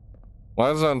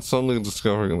 Why is that suddenly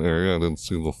discovering an area I didn't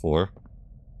see before?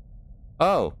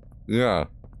 Oh, yeah.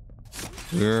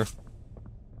 Here.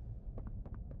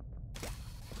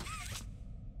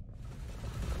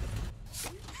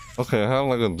 Okay, how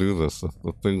am I gonna do this if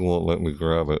the thing won't let me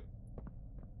grab it?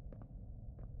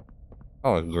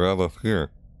 Oh, I can grab up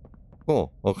here.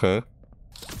 Cool, okay.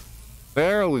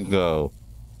 There we go.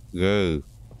 Yay.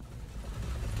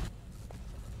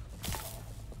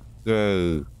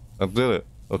 Yay. I did it.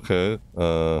 Okay,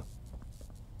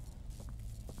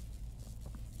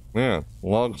 man,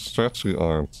 long stretchy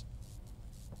arms.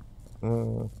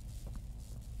 Oh,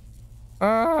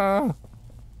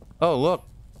 look.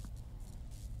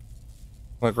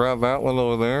 Can I grab that one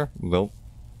over there? Nope.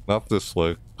 Not this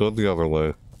way. Go the other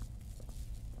way.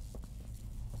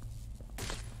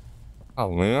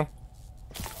 Oh, man.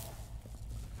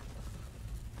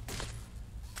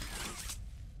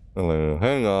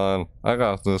 Hang on. I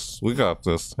got this. We got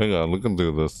this. Hang on. We can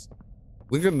do this.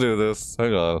 We can do this.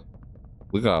 Hang on.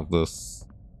 We got this.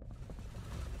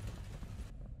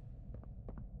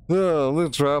 Yeah, let me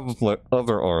grab with my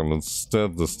other arm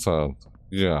instead this time.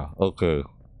 Yeah, okay.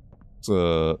 It's,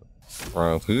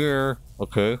 around here.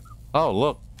 Okay. Oh,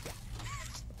 look.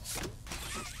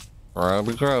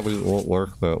 Grabby won't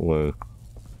work that way.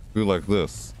 Do like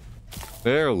this.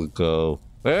 There we go.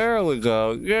 There we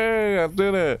go. Yay, I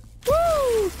did it.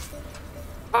 Woo!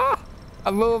 Ah,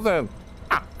 I'm moving.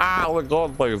 We're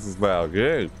going places now.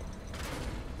 Yay.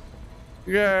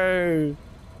 Yay.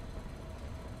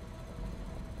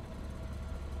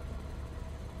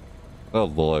 Oh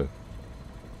boy.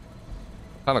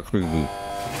 Kinda creepy.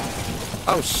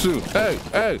 Oh shoot.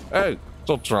 Hey.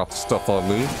 Don't drop stuff on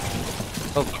me.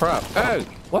 Oh crap. Hey,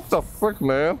 what the frick,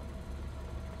 man?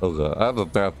 Oh god, I have a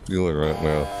bad feeling right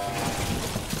now.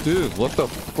 Dude, what the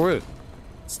frick?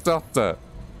 Stop that.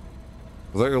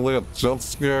 Is that gonna lay up jump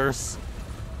scares?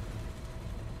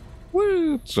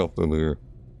 Woo! Jump in here.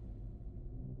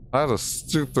 I have a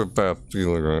stupid bad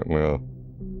feeling right now.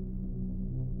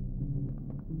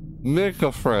 Make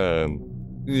a friend.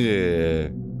 Yeah.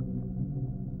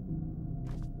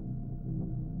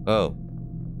 Oh.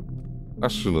 I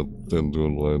should have been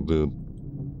doing what I did.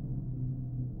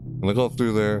 Can I go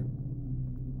through there?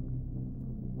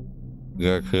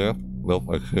 Yeah, I can't. Nope,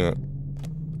 I can't.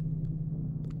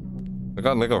 I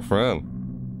gotta make a friend.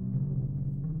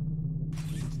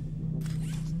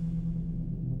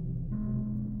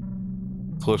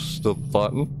 Push the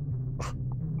button.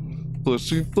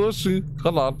 Pushy.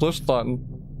 Come on, push button.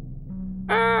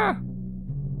 Ah!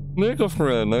 Make a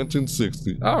friend,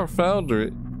 1960. Our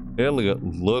founder, Elliot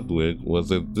Ludwig,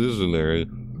 was a visionary.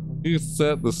 He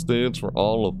set the stage for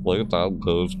all of Playtime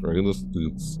Co's greatest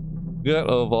feats. Yet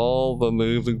of all the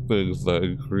amazing things that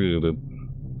he created,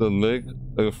 the Make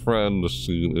a Friend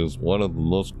machine is one of the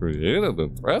most creative,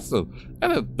 impressive,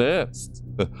 and advanced.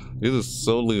 It is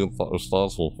solely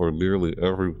responsible for nearly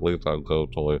every Playtime Co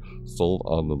toy sold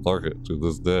on the market to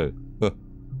this day.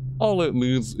 All it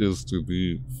needs is to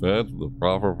be fed the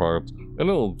proper parts, and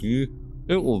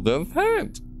it will then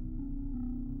paint.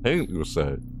 Paint, you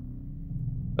say?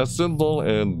 Assemble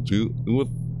and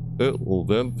it will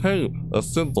then paint,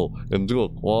 assemble, and do a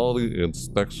quality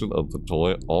inspection of the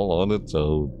toy all on its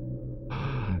own.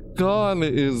 Gone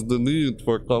is the need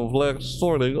for complex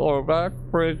sorting or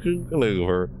back-breaking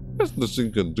labor. This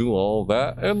machine can do all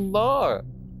that and more.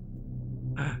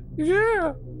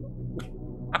 Yeah.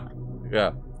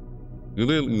 Yeah. You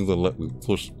didn't even let me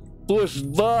push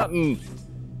button.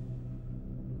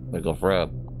 Make a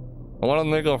friend. I want to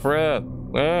make a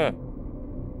friend. Ah.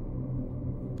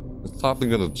 Is Poppy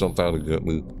gonna jump out and get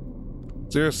me?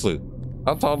 Seriously,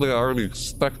 I'm probably already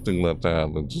expecting that to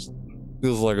happen. Just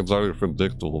feels like it's already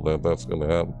predictable that that's gonna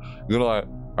happen. You know,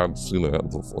 I've seen it happen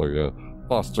before, yeah.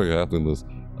 Foster happiness,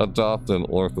 adopt an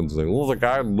orphan thing. Well, the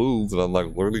guy moved, and I'm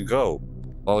like, where'd he go?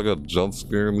 Probably got jump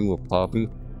scaring me with Poppy.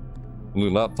 I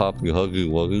mean, not Poppy, Huggy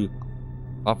Wuggy.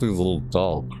 Poppy's a little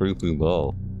doll, creepy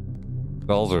doll.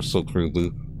 Dolls are so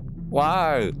creepy.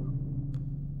 Why?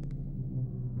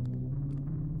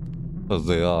 Because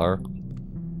they are.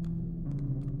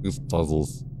 These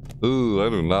puzzles. Ooh, I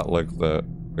do not like that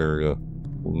area.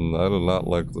 I do not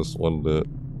like this one bit.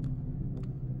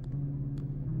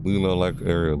 Do not like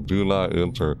area. Do not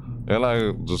enter. And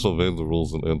I disobeyed the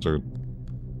rules and entered.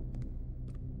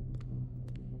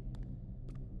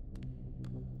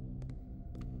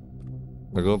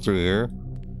 I go through here.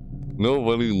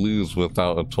 Nobody leaves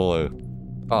without a toy.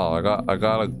 Oh, I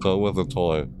gotta go with a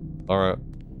toy. Alright,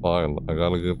 fine. I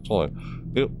gotta get a toy.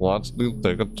 It wants me to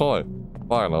take a toy.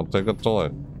 Fine, I'll take a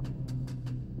toy.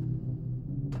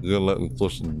 You're gonna let me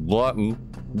push the button.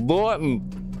 Button!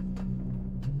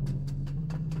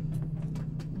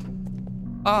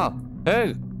 Ah,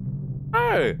 hey!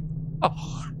 Hey!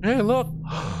 Oh, hey, look!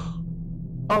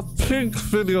 A pink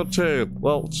videotape!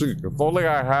 Well, gee, if only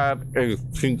I had a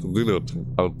pink videotape,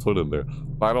 I would put it there.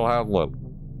 But I don't have one,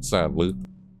 sadly.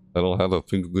 I don't have a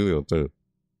pink videotape.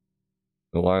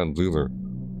 No lions either.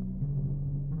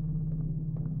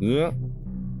 Yeah.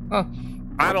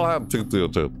 I don't have a pink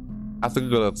videotape. I think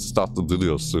we're gonna have to stop the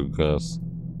video soon, guys.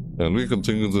 And we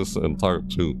continue this in part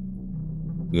 2.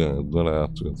 Yeah, I'm gonna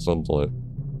have to at some point.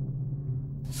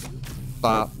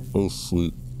 Stop. Oh,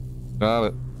 sweet. Got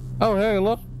it. Oh, hey,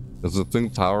 look. Is the thing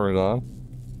powering on?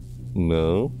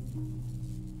 No.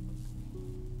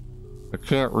 I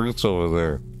can't reach over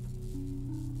there.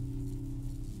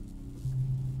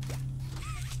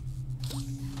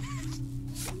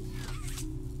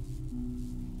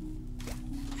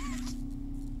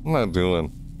 What am I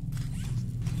doing?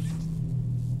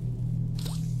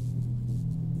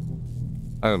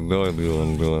 I have no idea what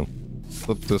I'm doing.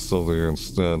 Put this over here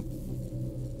instead.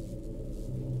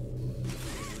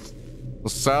 The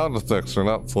sound effects are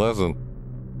not pleasant.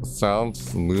 The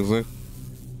sounds, the music,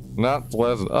 not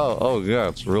pleasant. Oh yeah,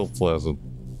 it's real pleasant.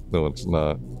 No, it's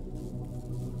not.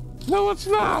 No, it's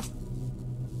not!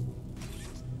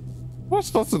 What am I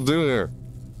supposed to do here?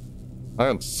 I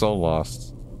am so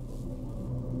lost.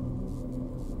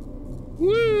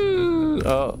 Woo!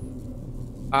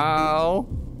 Ow!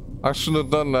 I shouldn't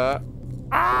have done that.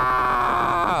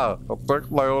 Ah! I broke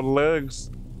my own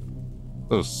legs.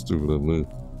 That was stupid of me.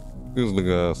 Excuse me,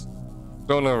 guys.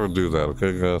 Don't ever do that,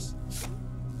 okay, guys?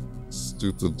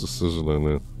 Stupid decision I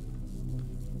made.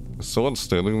 Is someone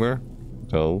standing there?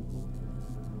 No.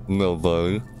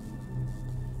 Nobody.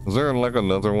 Is there like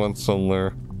another one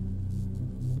somewhere?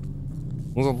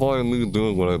 What's the point of me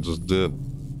doing what I just did?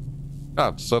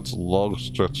 God, such long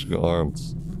stretching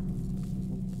arms.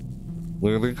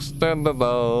 We'll extend it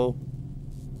though.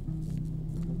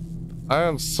 I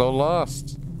am so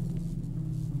lost.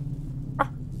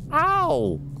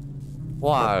 Ow!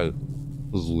 Why?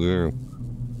 This is weird.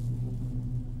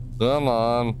 Come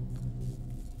on.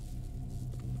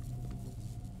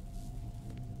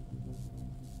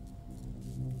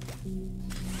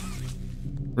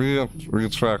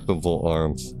 Retractable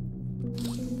arms.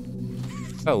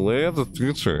 Yeah, way in the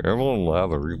future, everyone will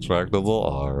have a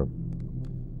retractable arm.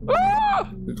 Ah!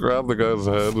 You grab the guy's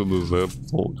head and his head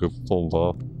gets pulled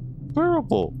off.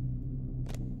 Terrible.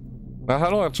 Now, how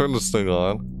do I turn this thing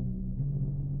on?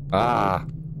 Ah.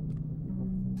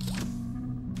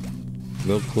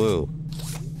 No clue.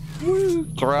 Woo!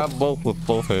 Grab both with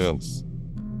both hands.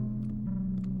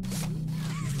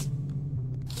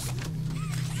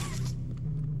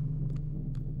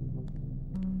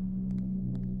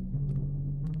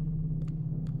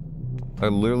 I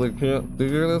literally can't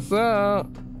figure this out.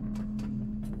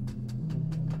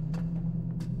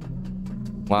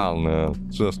 Wow, man.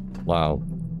 Just wow.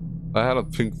 I had a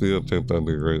pink videotape, that'd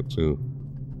be great too.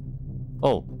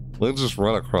 Oh, let's just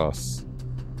run across.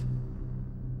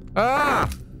 Ah!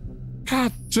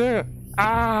 God damn it!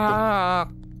 Ah!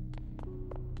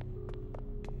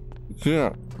 You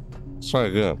can't. Let's try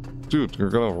again. Dude, you're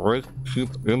gonna keep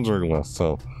injuring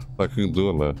myself if I keep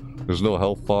doing that. There's no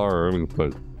health bar or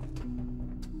anything.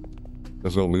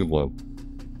 There's no need one.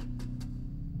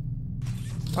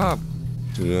 Ah,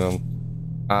 damn.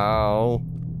 Ow.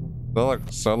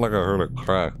 Sound like I heard a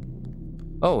crack.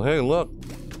 Oh, hey, look.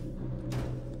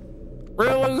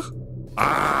 Really?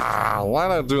 Ah! Why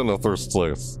did I do it in the first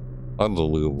place?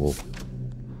 Unbelievable.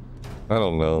 I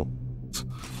don't know.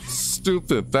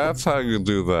 Stupid. That's how you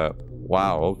do that.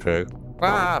 Wow, okay.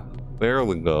 Ah! There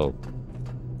we go.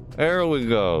 There we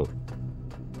go.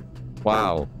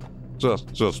 Wow.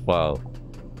 Just wow.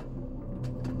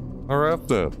 Alright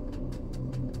then.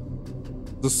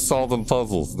 This solving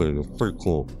puzzles thing is pretty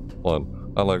cool.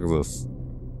 Fun. I like this.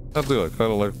 I do. I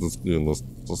kind of like this game, this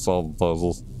to solve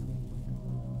puzzles.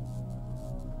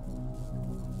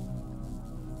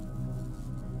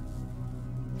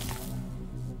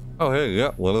 Oh hey,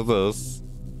 yeah, one of those.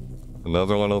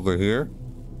 Another one over here.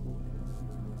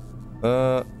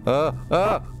 Oh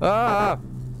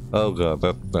god,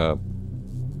 that's bad.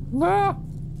 No!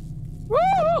 Woo!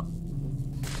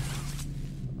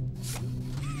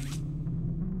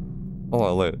 Hold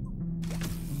on, wait.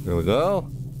 Here we go.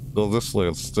 Go this way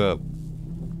instead.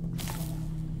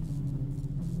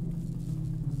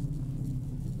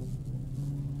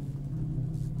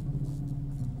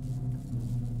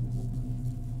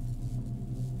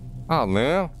 Oh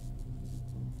man.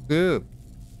 Dude,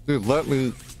 let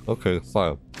me. Okay,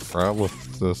 fine. Grab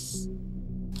with this.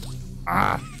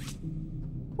 Ah!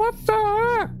 What the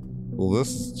heck? Well, this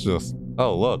is just.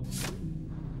 Oh, look.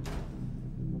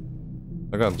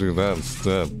 I gotta do that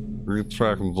instead.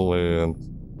 Retracking the land.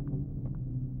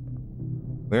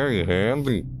 There you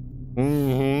handy.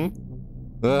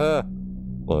 Ah!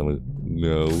 Funny.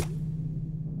 No.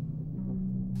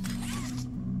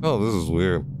 Oh, this is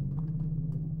weird.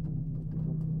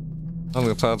 How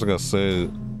many times I gotta say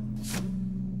it?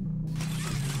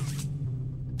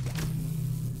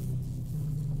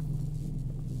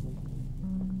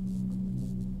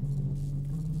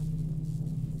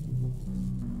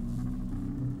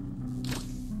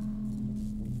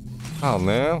 Oh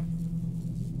man.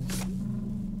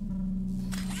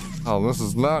 Oh, this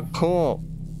is not cool.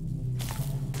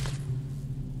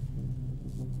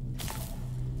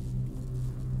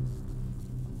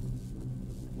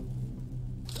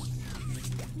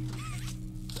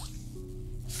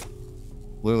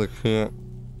 Literally can't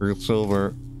reach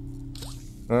over.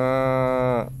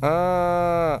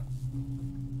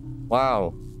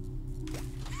 Wow.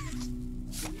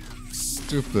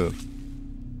 Stupid.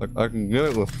 Like, I can get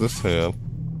it with this hand.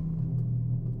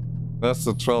 That's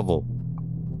the trouble.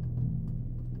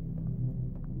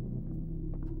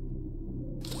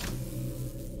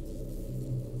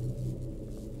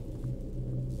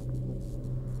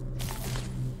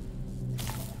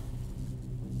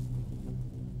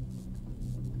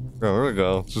 Oh, there we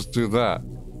go. Just do that.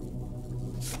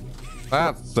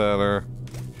 That's better.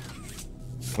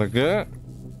 Like it?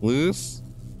 Loose?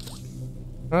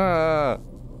 Ah!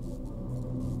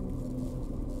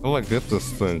 How do I get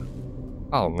this thing?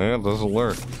 Oh man, it doesn't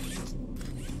work.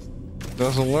 It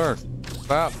doesn't work.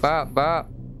 Bat.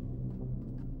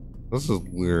 This is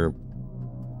weird.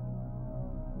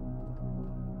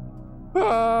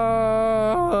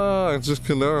 Ah! I just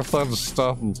can never find a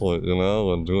stopping point, you know,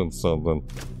 when doing something.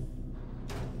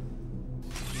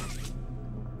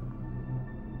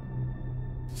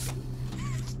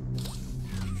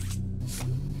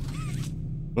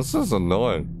 This is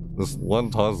annoying. This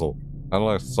one puzzle. How do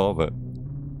I solve it?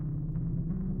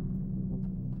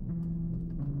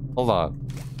 Hold on.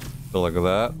 Go like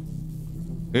that.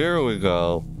 Here we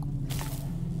go.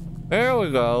 There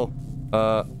we go.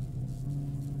 I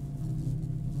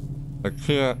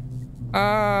can't.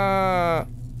 Ah!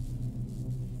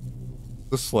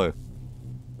 This way.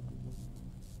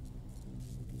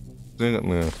 Dang it,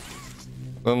 man.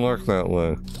 Doesn't work that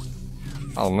way.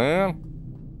 Oh, man.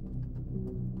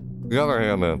 The other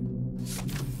hand then.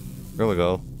 There we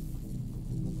go.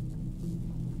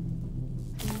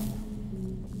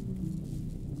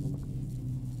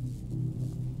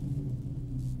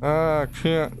 I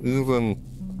can't even.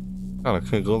 God, I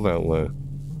can't go that way.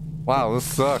 Wow, this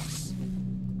sucks.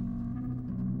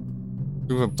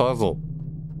 Even puzzle.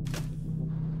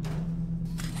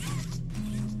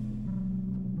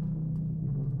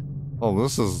 Oh,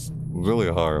 this is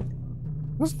really hard.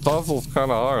 This puzzle's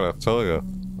kind of hard, I tell you.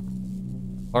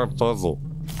 Hard puzzle.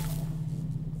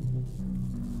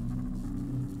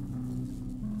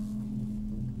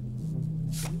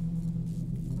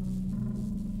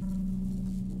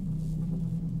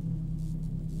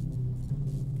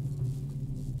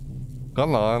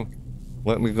 Come on.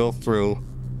 Let me go through.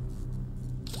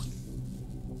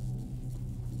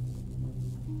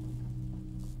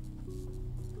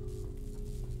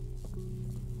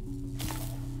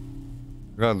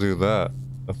 Gotta do that,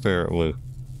 apparently.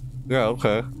 Yeah,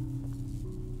 okay.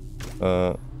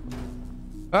 Ah!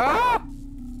 Ah!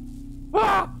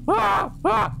 Ah! Ah!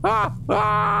 Ah!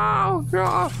 Ah! Oh,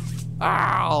 God!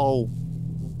 Ow!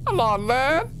 Come on,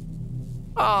 man!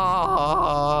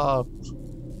 Ah!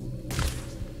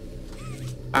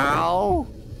 Ow!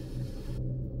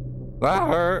 That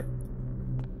hurt.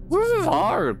 This is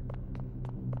hard.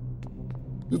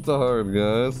 It's hard,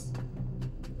 guys.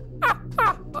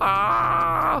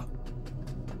 Ah!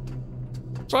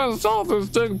 Trying to solve these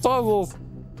big puzzles.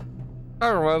 That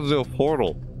reminds me of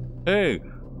Portal. Hey,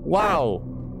 wow!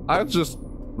 I just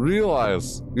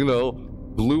realized, you know,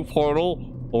 blue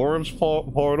portal, orange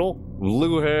portal,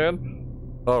 blue hand,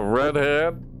 red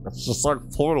hand. It's just like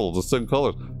Portal, the same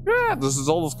colors. Yeah, this is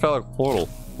almost kind of like Portal,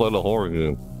 but a horror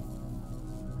game.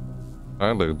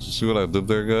 Kinda. Did you see what I did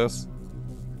there, guys?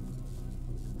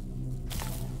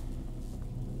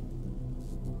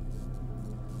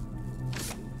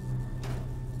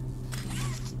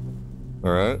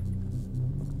 Alright.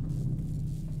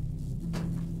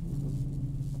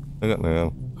 I got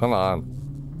now. Come on.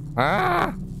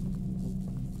 Ah!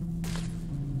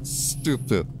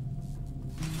 Stupid.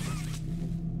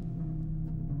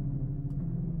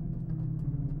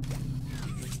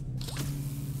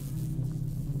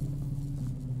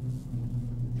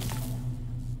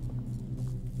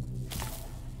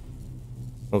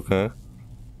 Okay.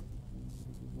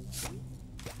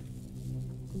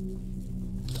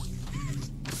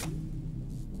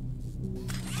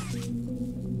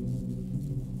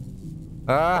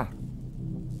 Ah!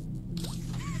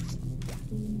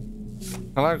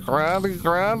 Can I grab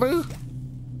it?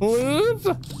 Please?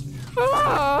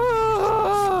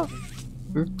 Ah!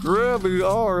 Grab the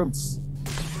arms!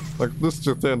 Like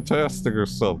Mr. Fantastic or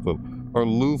something. Or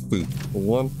Luffy.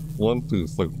 One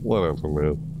tooth. Like, whatever,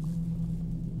 man.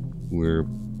 Weird.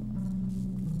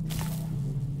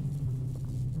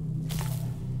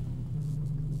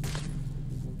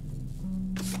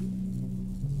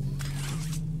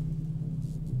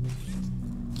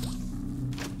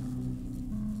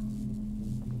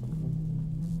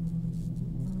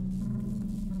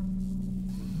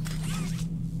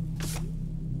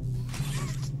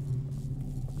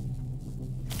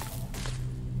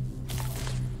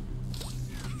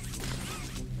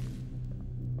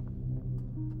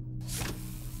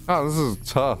 Oh, this is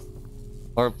tough.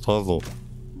 Hard puzzle.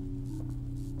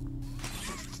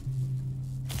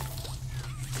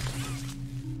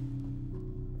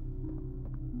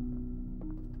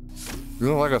 You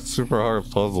don't like a super hard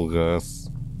puzzle, guys.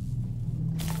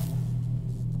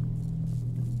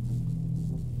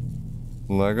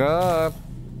 Oh my god.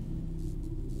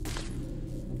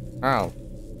 Ow.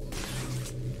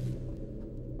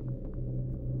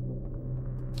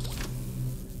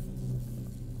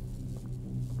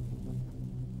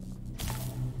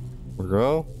 There we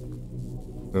go.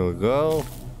 There we go.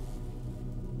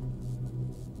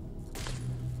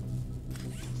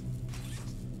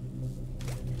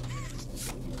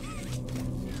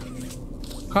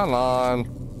 Come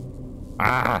on.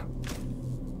 Ah.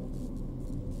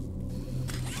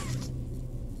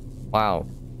 Wow.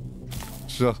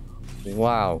 Just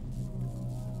wow.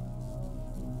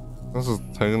 This is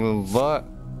pain in the butt.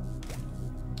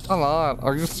 Come on.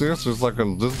 Are you serious? There's like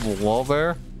an invisible wall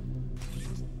there?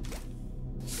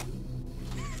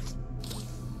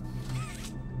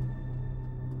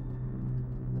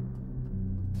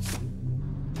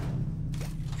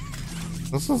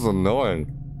 This is annoying.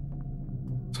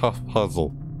 Tough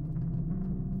puzzle.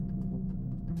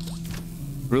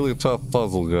 Really tough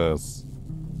puzzle, guys.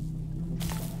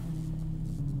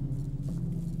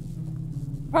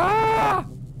 Ah!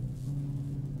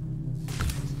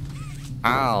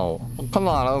 Ow. Come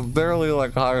on, I was barely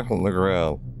like higher from the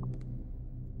ground.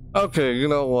 Okay, you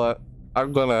know what?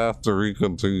 I'm gonna have to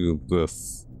recontinue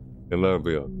this in another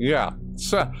video. Yeah.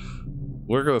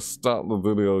 We're gonna stop the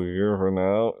video here for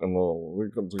now, and we'll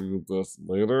recontinue this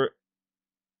later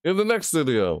in the next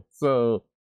video. So,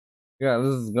 yeah,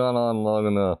 this has gone on long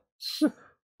enough.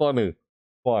 Funny.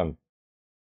 Fun.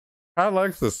 I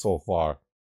like this so far.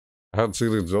 I haven't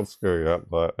seen a jump scare yet,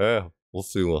 but we'll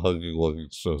see when Huggy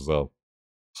Wuggy shows up.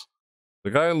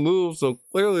 The guy moves, so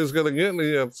clearly he's gonna get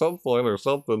me at some point or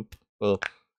something. So,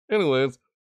 anyways,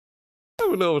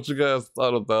 let me know what you guys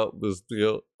thought about this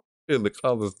video in the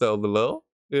comments down below.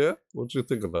 Yeah, what you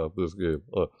think about this game?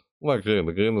 My game.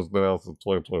 The game has been out since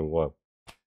 2021.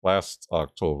 Last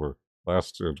October.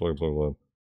 Last year, 2021.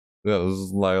 Yeah, this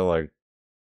is my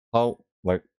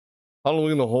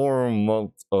Halloween horror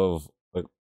month of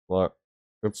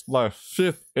it's my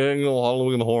 5th annual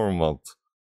Halloween horror month.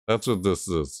 That's what this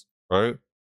is, right?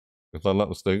 If I'm not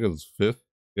mistaken, it's 5th.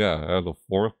 Yeah, I had the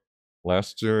 4th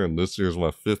last year, and this year's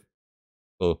my 5th.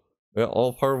 So, yeah,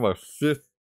 all part of my 5th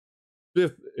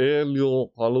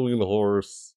annual Halloween horror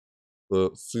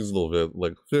seasonal event.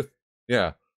 Like, 5th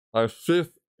yeah, our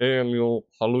 5th annual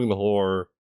Halloween Horror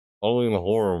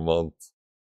Month.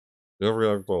 Every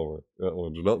October. Yeah, we're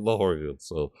doing the horror games.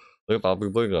 So they thought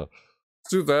they'd do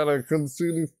that. I couldn't see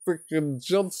any freaking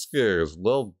jump scares.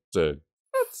 No dig.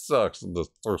 That sucks in this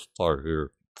first part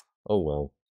here. Oh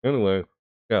well. Anyway,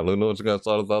 yeah, let me know what you guys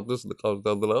thought about this in the comments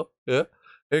down below. Yeah.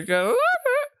 You gotta love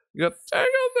it. You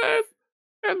tangle this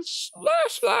and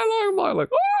slash that like mine,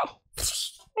 like, oh!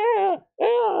 Just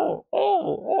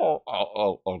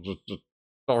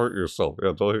don't hurt yourself.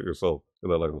 Yeah, don't hurt yourself. You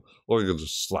know, like, or you can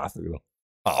just slap it, you know.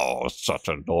 Oh, such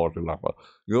a naughty, like,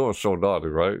 you know, it's so naughty,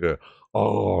 right? Yeah.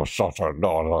 Oh, such a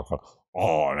naughty, like,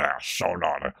 oh, yeah, so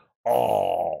naughty.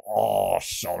 Oh,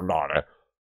 so naughty.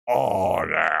 Oh,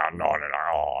 yeah, naughty,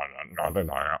 oh, naughty,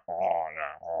 naughty, oh,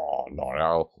 yeah, oh, naughty,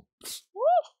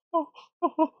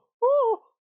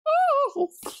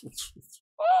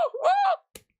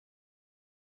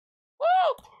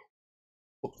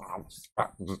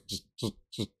 just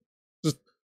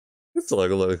it's like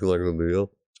the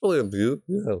deal. Totally up to you.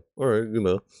 Yeah. All right. You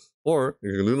know. Or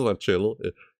you can do to my channel.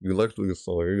 If you like to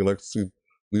song, you like to see,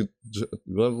 you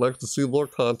like to see more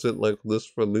content like this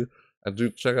from me. I do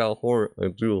check out horror. I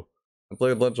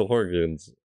play a bunch of horror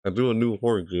games. I do a new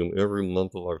horror game every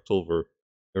month of October,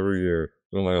 every year.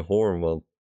 In my horror month.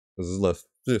 This is my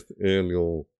 5th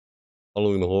annual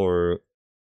Halloween horror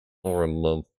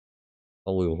month.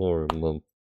 Halloween horror month.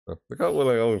 I forgot what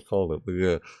I always called it, but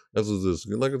yeah, that's what this.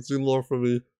 If you'd like to see more from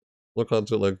me, more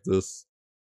content like this,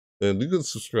 and you can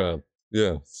subscribe.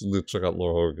 Yeah, so you can check out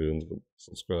more horror games.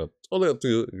 Subscribe. Totally up to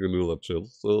you. You can do that chill.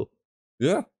 So,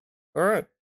 yeah. Alright.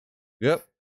 Yep.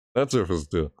 That's it for this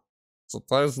video.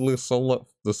 Surprisingly, somewhat,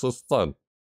 this was fun.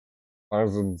 I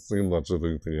didn't see much of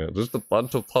anything yet. Just a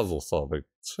bunch of puzzle solving.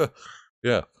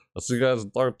 Yeah. I'll see you guys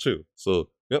in part 2. So,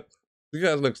 yep. See you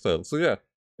guys next time. So, yeah.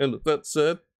 And with that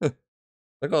said,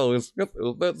 like always, yep,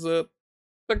 with that said,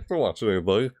 thanks for watching,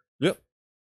 everybody. Yep.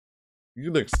 See you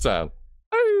next time.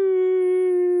 Bye.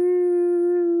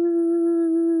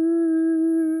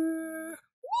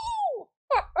 Woo!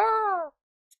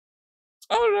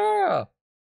 Oh, yeah.